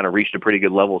I've kind of reached a pretty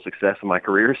good level of success in my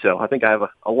career. So I think I have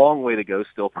a long way to go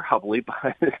still, probably,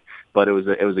 but it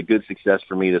was a good success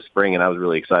for me this spring, and I was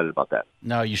really excited about that.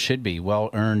 No, you should be well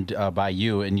earned by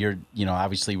you, and you're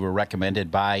obviously were recommended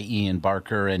by Ian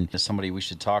Barker and somebody we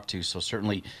should talk to. So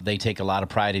certainly they take a lot of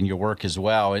pride in your work as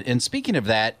well. And speaking of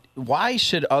that, why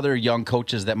should other young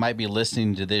coaches that might be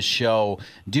listening to this show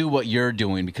do what you're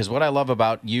doing? Because what I love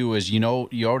about you is, you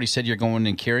already said you're going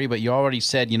in Cary, but you already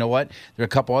said, you know what, there are a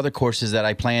couple other courses that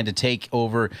I plan to take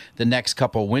over the next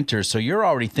couple winters. So you're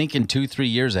already thinking 2-3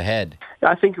 years ahead.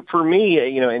 I think for me,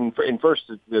 and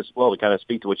first as well, to kind of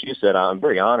speak to what you said, I'm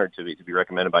very honored to be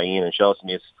recommended by Ian and Shelton.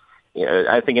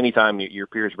 I think anytime your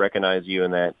peers recognize you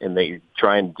and that you're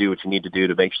trying to do what you need to do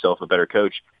to make yourself a better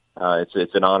coach,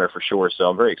 it's an honor for sure. So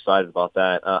I'm very excited about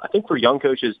that. I think for young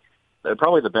coaches,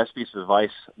 probably the best piece of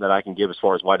advice that I can give as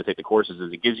far as why to take the courses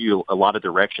is it gives you a lot of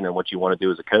direction in what you want to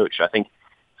do as a coach. I think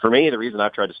for me, the reason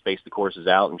I've tried to space the courses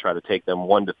out and try to take them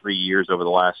 1 to 3 years over the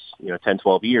last 10,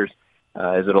 12 years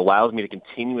is it allows me to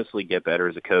continuously get better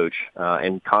as a coach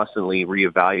and constantly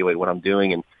reevaluate what I'm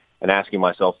doing and asking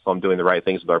myself if I'm doing the right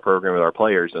things with our program, with our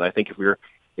players. And I think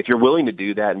if you're willing to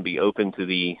do that and be open to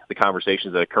the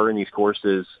conversations that occur in these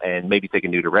courses and maybe take a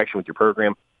new direction with your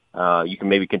program, you can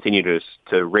maybe continue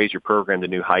to raise your program to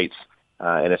new heights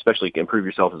and especially improve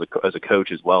yourself as a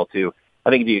coach as well too. I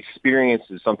think the experience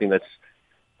is something that's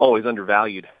always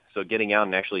undervalued. So getting out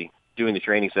and actually doing the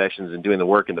training sessions and doing the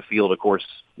work in the field, of course,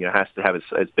 has to have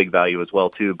its big value as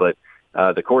well too. But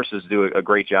the courses do a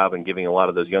great job in giving a lot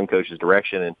of those young coaches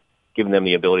direction and giving them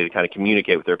the ability to kind of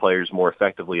communicate with their players more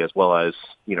effectively, as well as,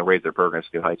 raise their programs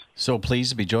to new heights. So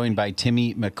pleased to be joined by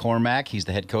Timmy McCormack. He's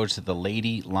the head coach of the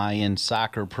Lady Lion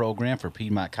soccer program for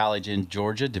Piedmont College in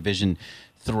Georgia, Division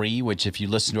III, which if you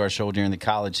listen to our show during the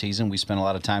college season, we spent a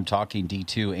lot of time talking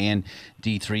D2 and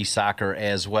D3 soccer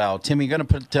as well. Timmy, going to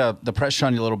put the pressure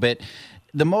on you a little bit.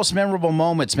 The most memorable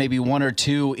moments, maybe 1 or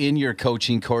 2 in your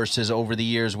coaching courses over the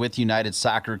years with United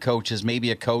Soccer coaches,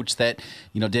 maybe a coach that,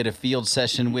 did a field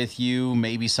session with you,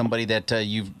 maybe somebody that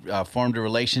you've formed a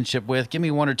relationship with. Give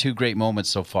me 1 or 2 great moments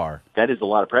so far. That is a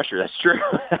lot of pressure. That's true.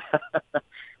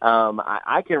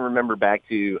 I can remember back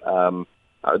to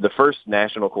the first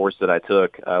national course that I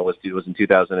took was in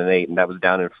 2008, and that was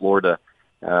down in Florida.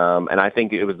 And I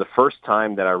think it was the first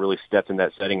time that I really stepped in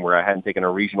that setting where I hadn't taken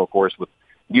a regional course with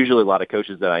usually a lot of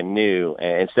coaches that I knew,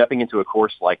 and stepping into a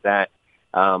course like that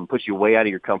puts you way out of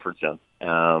your comfort zone.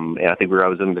 And I think I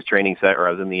was in the training set, or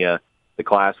I was in the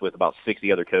class with about 60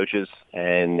 other coaches,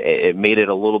 and it made it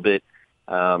a little bit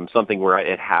something where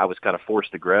I was kind of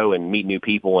forced to grow and meet new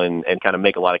people and kind of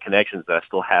make a lot of connections that I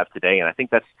still have today. And I think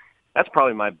that's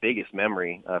probably my biggest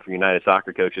memory for United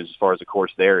Soccer coaches as far as the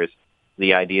course there is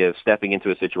the idea of stepping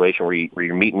into a situation where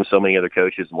you're meeting with so many other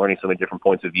coaches and learning so many different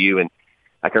points of view. And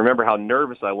I can remember how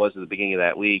nervous I was at the beginning of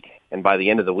that week. And by the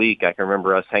end of the week, I can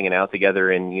remember us hanging out together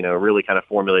and, really kind of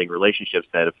formulating relationships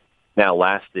that have now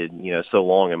lasted, so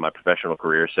long in my professional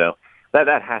career. So that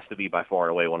has to be by far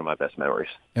and away one of my best memories.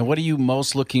 And what are you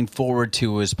most looking forward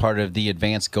to as part of the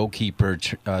advanced goalkeeper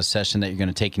session that you're going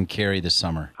to take in Cary this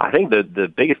summer? I think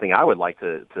the biggest thing I would like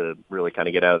to really kind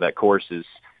of get out of that course is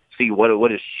see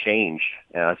what has changed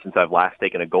since I've last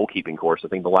taken a goalkeeping course. I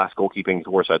think the last goalkeeping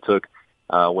course I took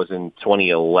was in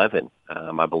 2011,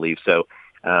 I believe. So,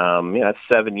 that's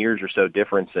 7 years or so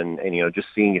difference, and just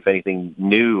seeing if anything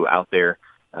new out there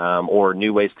or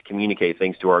new ways to communicate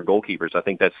things to our goalkeepers. I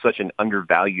think that's such an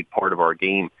undervalued part of our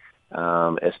game,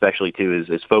 especially too,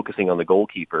 is focusing on the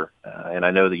goalkeeper. And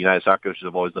I know the United Soccer coaches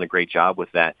have always done a great job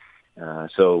with that.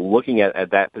 So looking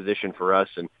at that position for us,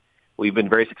 and we've been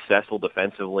very successful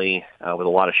defensively with a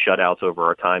lot of shutouts over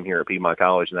our time here at Piedmont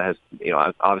College, and that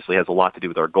has, obviously has a lot to do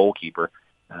with our goalkeeper.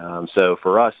 So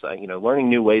for us, learning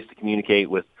new ways to communicate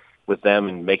with with them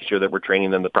and making sure that we're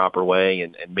training them the proper way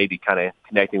and maybe kind of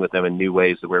connecting with them in new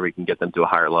ways to where we can get them to a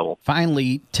higher level.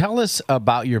 Finally, tell us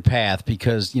about your path,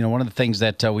 because, one of the things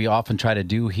that we often try to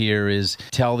do here is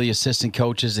tell the assistant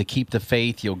coaches to keep the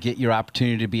faith. You'll get your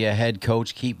opportunity to be a head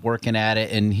coach, keep working at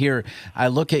it. And here I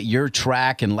look at your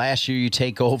track, and last year you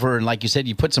take over, and like you said,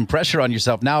 you put some pressure on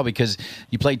yourself now because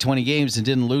you played 20 games and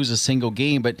didn't lose a single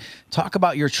game. But talk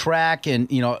about your track, and,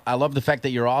 I love the fact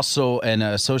that you're also an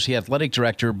associate athletic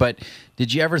director, but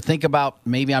did you ever think about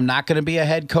maybe I'm not going to be a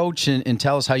head coach, and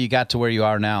tell us how you got to where you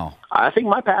are now? I think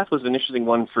my path was an interesting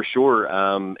one for sure,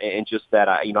 and just that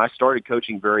I started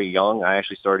coaching very young. I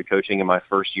actually started coaching in my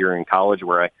first year in college,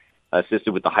 where I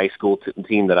assisted with the high school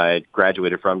team that I had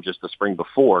graduated from just the spring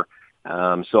before.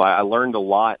 So I learned a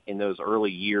lot in those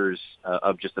early years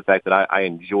of just the fact that I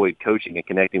enjoyed coaching and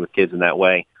connecting with kids in that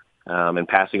way. And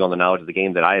passing on the knowledge of the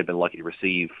game that I had been lucky to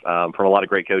receive from a lot of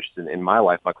great coaches in my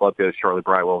life. My club coach, Charlie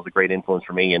Brightwell, was a great influence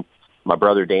for me, and my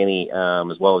brother, Danny,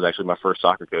 as well as actually my first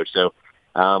soccer coach. So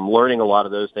learning a lot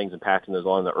of those things and passing those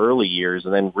on in the early years,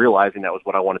 and then realizing that was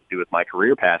what I wanted to do with my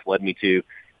career path, led me to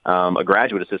a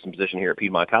graduate assistant position here at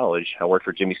Piedmont College. I worked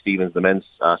for Jimmy Stevens, the men's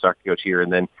soccer coach here,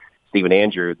 and then Stephen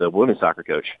Andrew, the women's soccer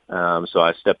coach. So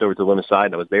I stepped over to the women's side,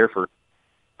 and I was there for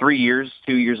 3 years,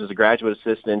 2 years as a graduate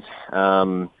assistant,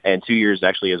 and 2 years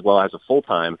actually as well as a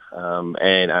full-time.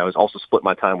 And I was also split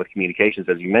my time with communications,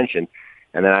 as you mentioned.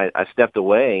 And then I stepped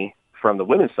away from the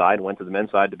women's side, went to the men's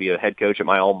side to be a head coach at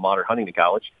my alma mater, Huntington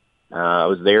College. I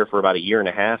was there for about a year and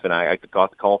a half, and I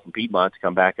got the call from Piedmont to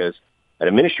come back as an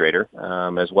administrator,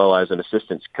 as well as an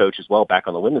assistant coach as well back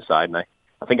on the women's side. And I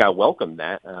think I welcomed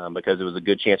that because it was a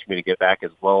good chance for me to get back as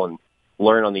well and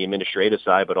learn on the administrative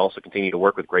side, but also continue to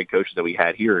work with great coaches that we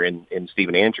had here in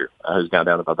Stephen Andrew, who's now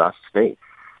down at Valdosta State.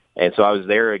 And so I was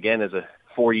there again as a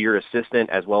 4-year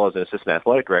assistant as well as an assistant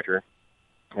athletic director.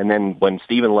 And then when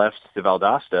Stephen left to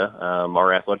Valdosta,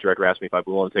 our athletic director asked me if I'd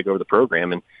be willing to take over the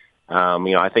program. And,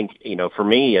 I think, for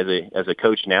me as a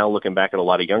coach now, looking back at a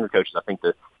lot of younger coaches, I think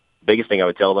the biggest thing I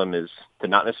would tell them is to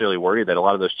not necessarily worry that a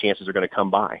lot of those chances are going to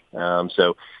come by.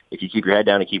 So if you keep your head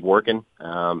down and keep working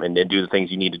and then do the things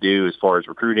you need to do as far as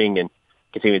recruiting and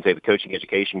continue to take the coaching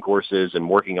education courses and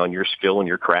working on your skill and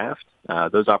your craft,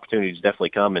 those opportunities definitely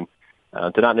come. And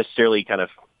to not necessarily kind of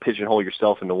pigeonhole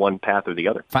yourself into one path or the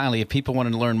other. Finally, if people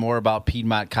want to learn more about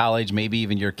Piedmont College, maybe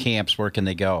even your camps, where can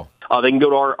they go? They can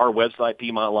go to our website,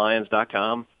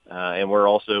 PiedmontLions.com, and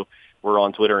we're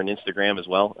on Twitter and Instagram as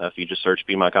well. If you just search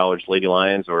Piedmont College Lady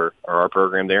Lions or our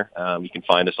program there, you can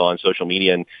find us on social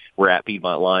media, and we're at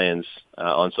Piedmont Lions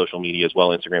on social media as well,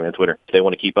 Instagram and Twitter. If they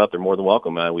want to keep up, they're more than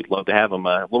welcome. We'd love to have them.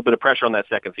 A little bit of pressure on that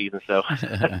second season, so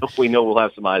we know we'll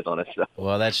have some eyes on us. So.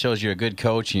 Well, that shows you're a good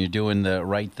coach, and you're doing the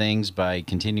right things by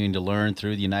continuing to learn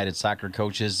through the United Soccer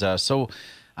Coaches. So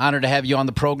honored to have you on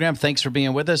the program. Thanks for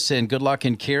being with us, and good luck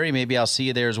in Cary. Maybe I'll see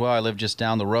you there as well. I live just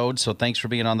down the road, so thanks for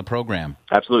being on the program.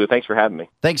 Absolutely. Thanks for having me.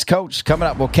 Thanks, Coach. Coming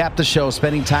up, we'll cap the show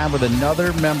spending time with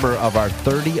another member of our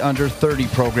 30 Under 30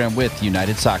 program with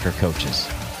United Soccer Coaches.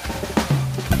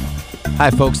 Hi,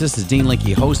 folks. This is Dean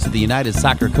Linke, host of the United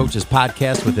Soccer Coaches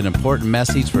podcast, with an important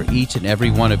message for each and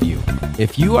every one of you.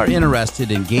 If you are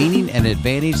interested in gaining an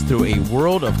advantage through a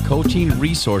world of coaching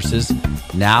resources,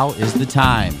 now is the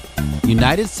time.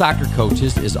 United Soccer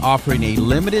Coaches is offering a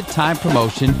limited time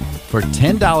promotion for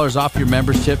 $10 off your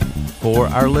membership for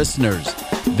our listeners.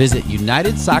 Visit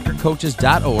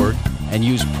unitedsoccercoaches.org and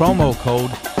use promo code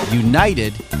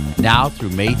UNITED now through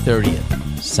May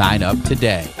 30th. Sign up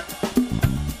today.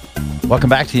 Welcome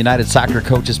back to the United Soccer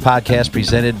Coaches podcast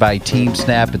presented by Team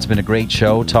Snap. It's been a great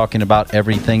show talking about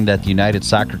everything that the United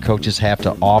Soccer Coaches have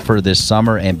to offer this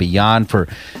summer and beyond for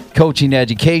coaching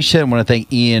education. I want to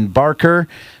thank Ian Barker,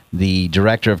 the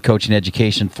Director of Coaching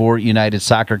Education for United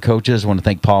Soccer Coaches. I want to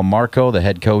thank Paul Marco, the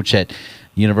head coach at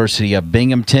University of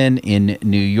Binghamton in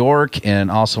New York,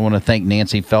 and also want to thank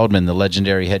Nancy Feldman, the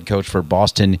legendary head coach for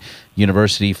Boston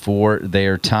University, for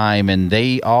their time. And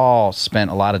they all spent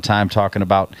a lot of time talking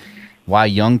about why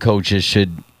young coaches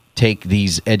should take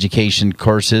these education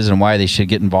courses and why they should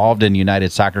get involved in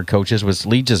United Soccer Coaches, which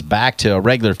leads us back to a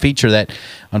regular feature that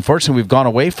unfortunately we've gone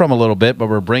away from a little bit, but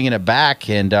we're bringing it back,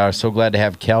 and so glad to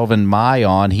have Kelvin Mai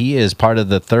on. He is part of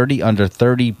the 30 Under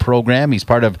 30 program. He's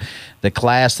part of the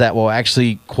class that will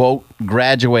actually, quote,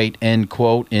 graduate, end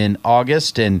quote, in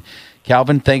August. And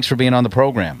Calvin, thanks for being on the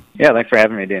program. Yeah, thanks for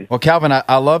having me, Dean. Well, Calvin,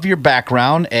 I love your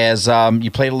background as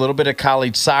you played a little bit of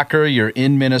college soccer. You're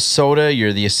in Minnesota.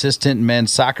 You're the assistant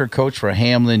men's soccer coach for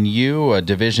Hamlin U, a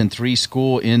Division III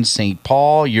school in St.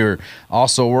 Paul. You're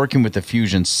also working with the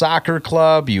Fusion Soccer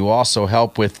Club. You also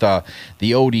help with the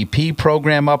ODP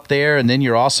program up there, and then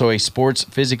you're also a sports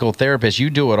physical therapist. You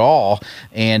do it all,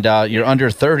 and you're under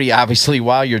 30, obviously,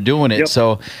 while you're doing it. Yep.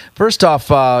 So first off,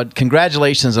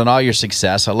 congratulations on all your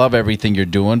success. I love everything you're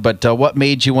doing, but what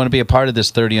made you want to be a part of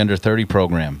this 30 under 30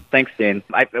 program? Thanks, Dean.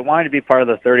 I wanted to be part of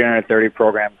the 30 under 30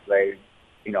 program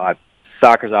because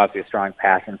soccer's obviously a strong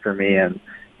passion for me, and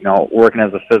working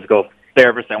as a physical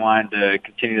therapist, I wanted to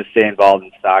continue to stay involved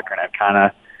in soccer, and I've kind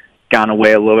of gone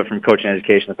away a little bit from coaching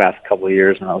education the past couple of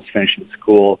years when I was finishing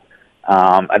school.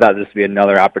 I thought this would be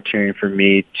another opportunity for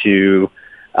me to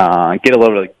get a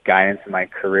little bit of guidance in my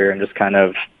career, and just kind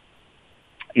of,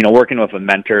 working with a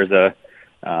mentor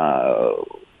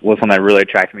was something that really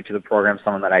attracted me to the program,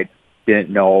 someone that I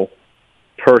didn't know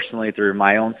personally through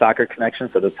my own soccer connection.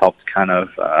 So this helped kind of,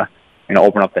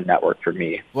 open up the network for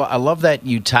me. Well, I love that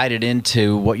you tied it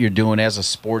into what you're doing as a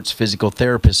sports physical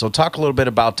therapist. So talk a little bit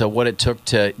about what it took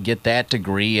to get that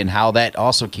degree and how that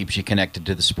also keeps you connected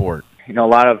to the sport. A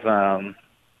lot of,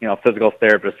 physical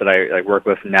therapists that I work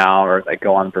with now, or that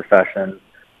go on the profession,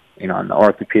 on the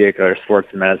orthopedic or sports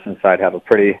medicine side, have a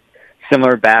pretty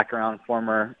similar background.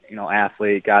 Former,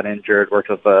 athlete, got injured, worked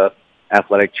with a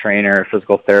athletic trainer,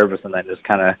 physical therapist, and then just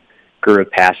kind of grew a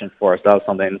passion for it. So that was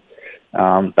something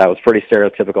that was pretty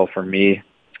stereotypical for me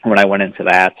when I went into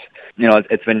that.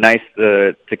 It's been nice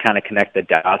to kind of connect the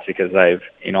dots, because I've,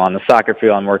 on the soccer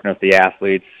field, I'm working with the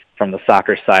athletes from the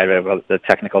soccer side of it, the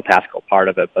technical, tactical part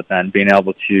of it, but then being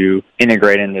able to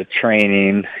integrate into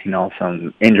training,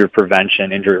 some injury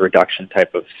prevention, injury reduction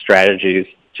type of strategies,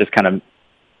 just kind of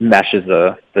meshes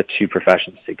the two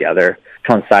professions together.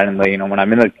 Coincidentally, when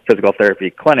I'm in the physical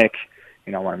therapy clinic,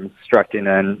 when I'm instructing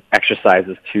in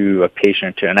exercises to a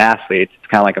patient, to an athlete, it's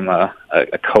kind of like I'm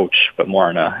a coach, but more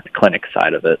on a clinic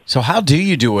side of it. So how do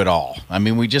you do it all? I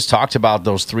mean, we just talked about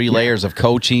those 3 layers of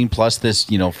coaching plus this,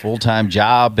 full-time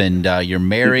job, and you're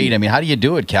married. I mean, how do you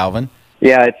do it, Calvin?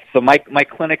 Yeah, so my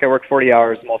clinic, I work 40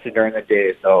 hours mostly during the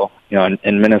day. So,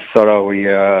 in Minnesota, we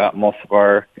most of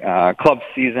our club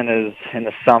season is in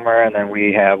the summer, and then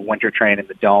we have winter training in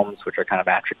the domes, which are kind of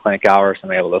after clinic hours, and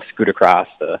we're able to scoot across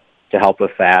to help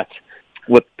with that.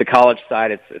 With the college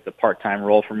side, it's a part-time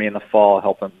role for me in the fall,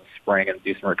 help in the spring, and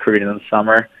do some recruiting in the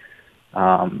summer.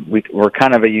 We're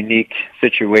kind of a unique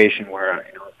situation where,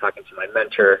 I was talking to my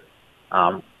mentor,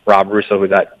 Rob Russo,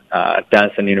 who's at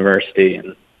Denison University,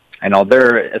 and I know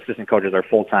their assistant coaches are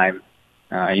full-time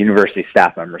university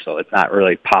staff members, so it's not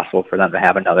really possible for them to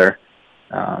have another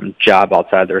job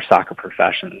outside their soccer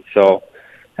profession. So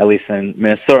at least in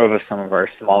Minnesota, with some of our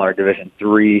smaller Division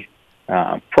III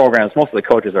programs, most of the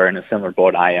coaches are in a similar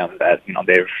boat I am, that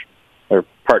they're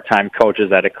part-time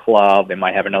coaches at a club. They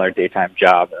might have another daytime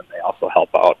job, and they also help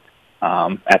out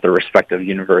at their respective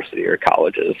university or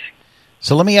colleges.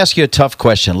 So let me ask you a tough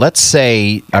question. Let's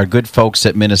say our good folks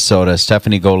at Minnesota,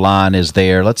 Stephanie Golan is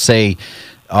there. Let's say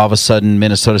all of a sudden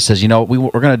Minnesota says, we're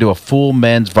going to do a full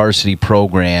men's varsity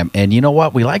program. And you know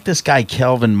what? We like this guy,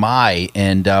 Kelvin Mai,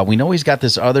 and we know he's got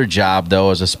this other job,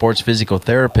 though, as a sports physical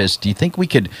therapist. Do you think we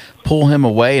could pull him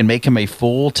away and make him a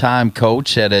full-time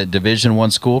coach at a Division I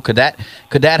school? Could that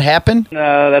happen?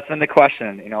 That's been the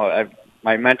question.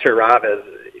 My mentor, Rob,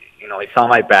 he saw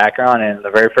my background, and the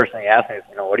very first thing he asked me is,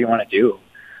 what do you want to do?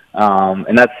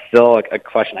 And that's still a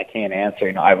question I can't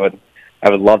answer. I would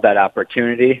love that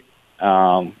opportunity.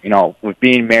 With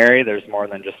being married, there's more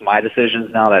than just my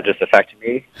decisions now that just affect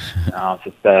me. So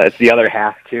it's the other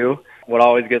half too. What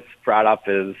always gets brought up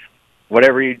is,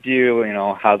 whatever you do,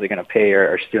 how's it going to pay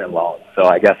your student loans? So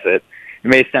I guess it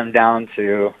may stem down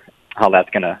to how that's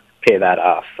going to pay that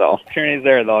off. So opportunities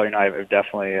there, though. I would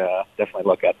definitely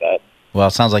look at that. Well,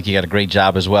 it sounds like you got a great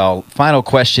job as well. Final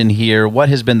question here. What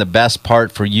has been the best part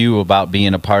for you about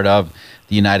being a part of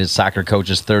the United Soccer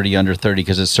Coaches 30 under 30?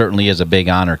 Because it certainly is a big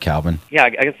honor, Calvin. Yeah, I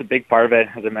guess a big part of it,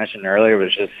 as I mentioned earlier,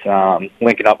 was just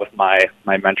linking up with my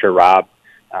mentor, Rob.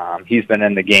 He's been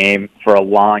in the game for a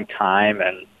long time,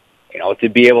 and to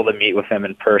be able to meet with him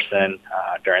in person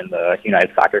during the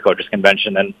United Soccer Coaches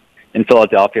Convention in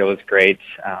Philadelphia was great.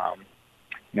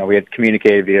 We had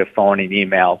communicated via phone and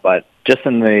email, but just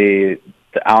in the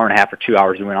hour and a half or 2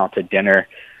 hours we went out to dinner,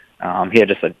 he had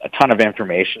just a ton of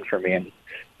information for me,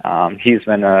 and he's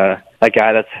been a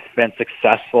guy that's been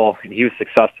successful, and he was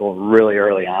successful really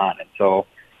early on. And so,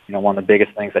 one of the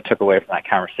biggest things I took away from that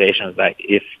conversation is that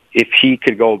if he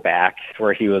could go back to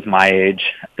where he was my age,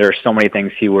 there are so many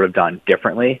things he would have done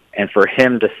differently. And for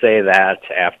him to say that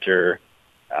after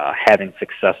having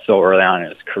success so early on in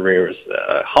his career is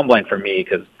humbling for me,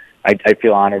 because I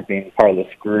feel honored being part of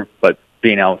this group, but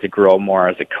being able to grow more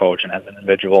as a coach and as an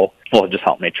individual will just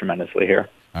help me tremendously here.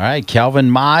 All right,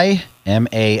 Calvin Mai,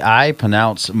 M-A-I,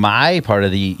 pronounce Mai, part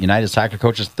of the United Soccer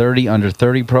Coaches 30 Under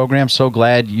 30 program. So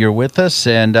glad you're with us,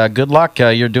 and good luck.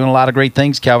 You're doing a lot of great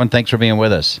things, Calvin. Thanks for being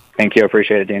with us. Thank you. I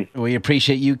appreciate it, Dean. We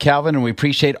appreciate you, Calvin, and we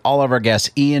appreciate all of our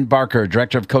guests. Ian Barker,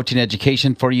 Director of Coaching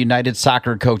Education for United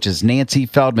Soccer Coaches. Nancy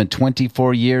Feldman,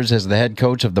 24 years as the head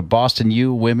coach of the Boston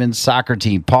U women's soccer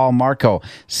team. Paul Marco,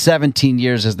 17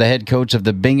 years as the head coach of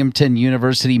the Binghamton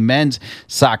University men's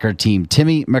soccer team.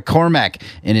 Timmy McCormack,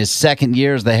 in his second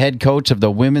year as the head coach of the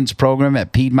women's program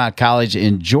at Piedmont College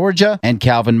in Georgia. And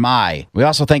Calvin Mai. We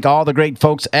also thank all the great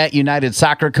folks at United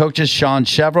Soccer Coaches, Sean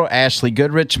Chevrolet, Ashley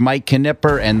Goodrich, Mike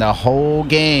Knipper, and the whole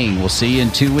gang. We'll see you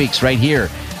in 2 weeks right here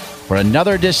for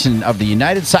another edition of the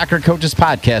United Soccer Coaches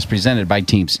podcast presented by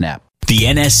Team Snap. The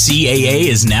NSCAA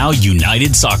is now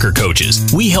United Soccer Coaches.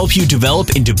 We help you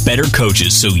develop into better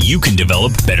coaches so you can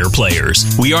develop better players.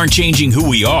 We aren't changing who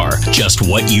we are, just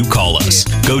what you call us.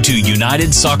 Go to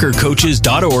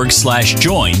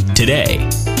unitedsoccercoaches.org/join today.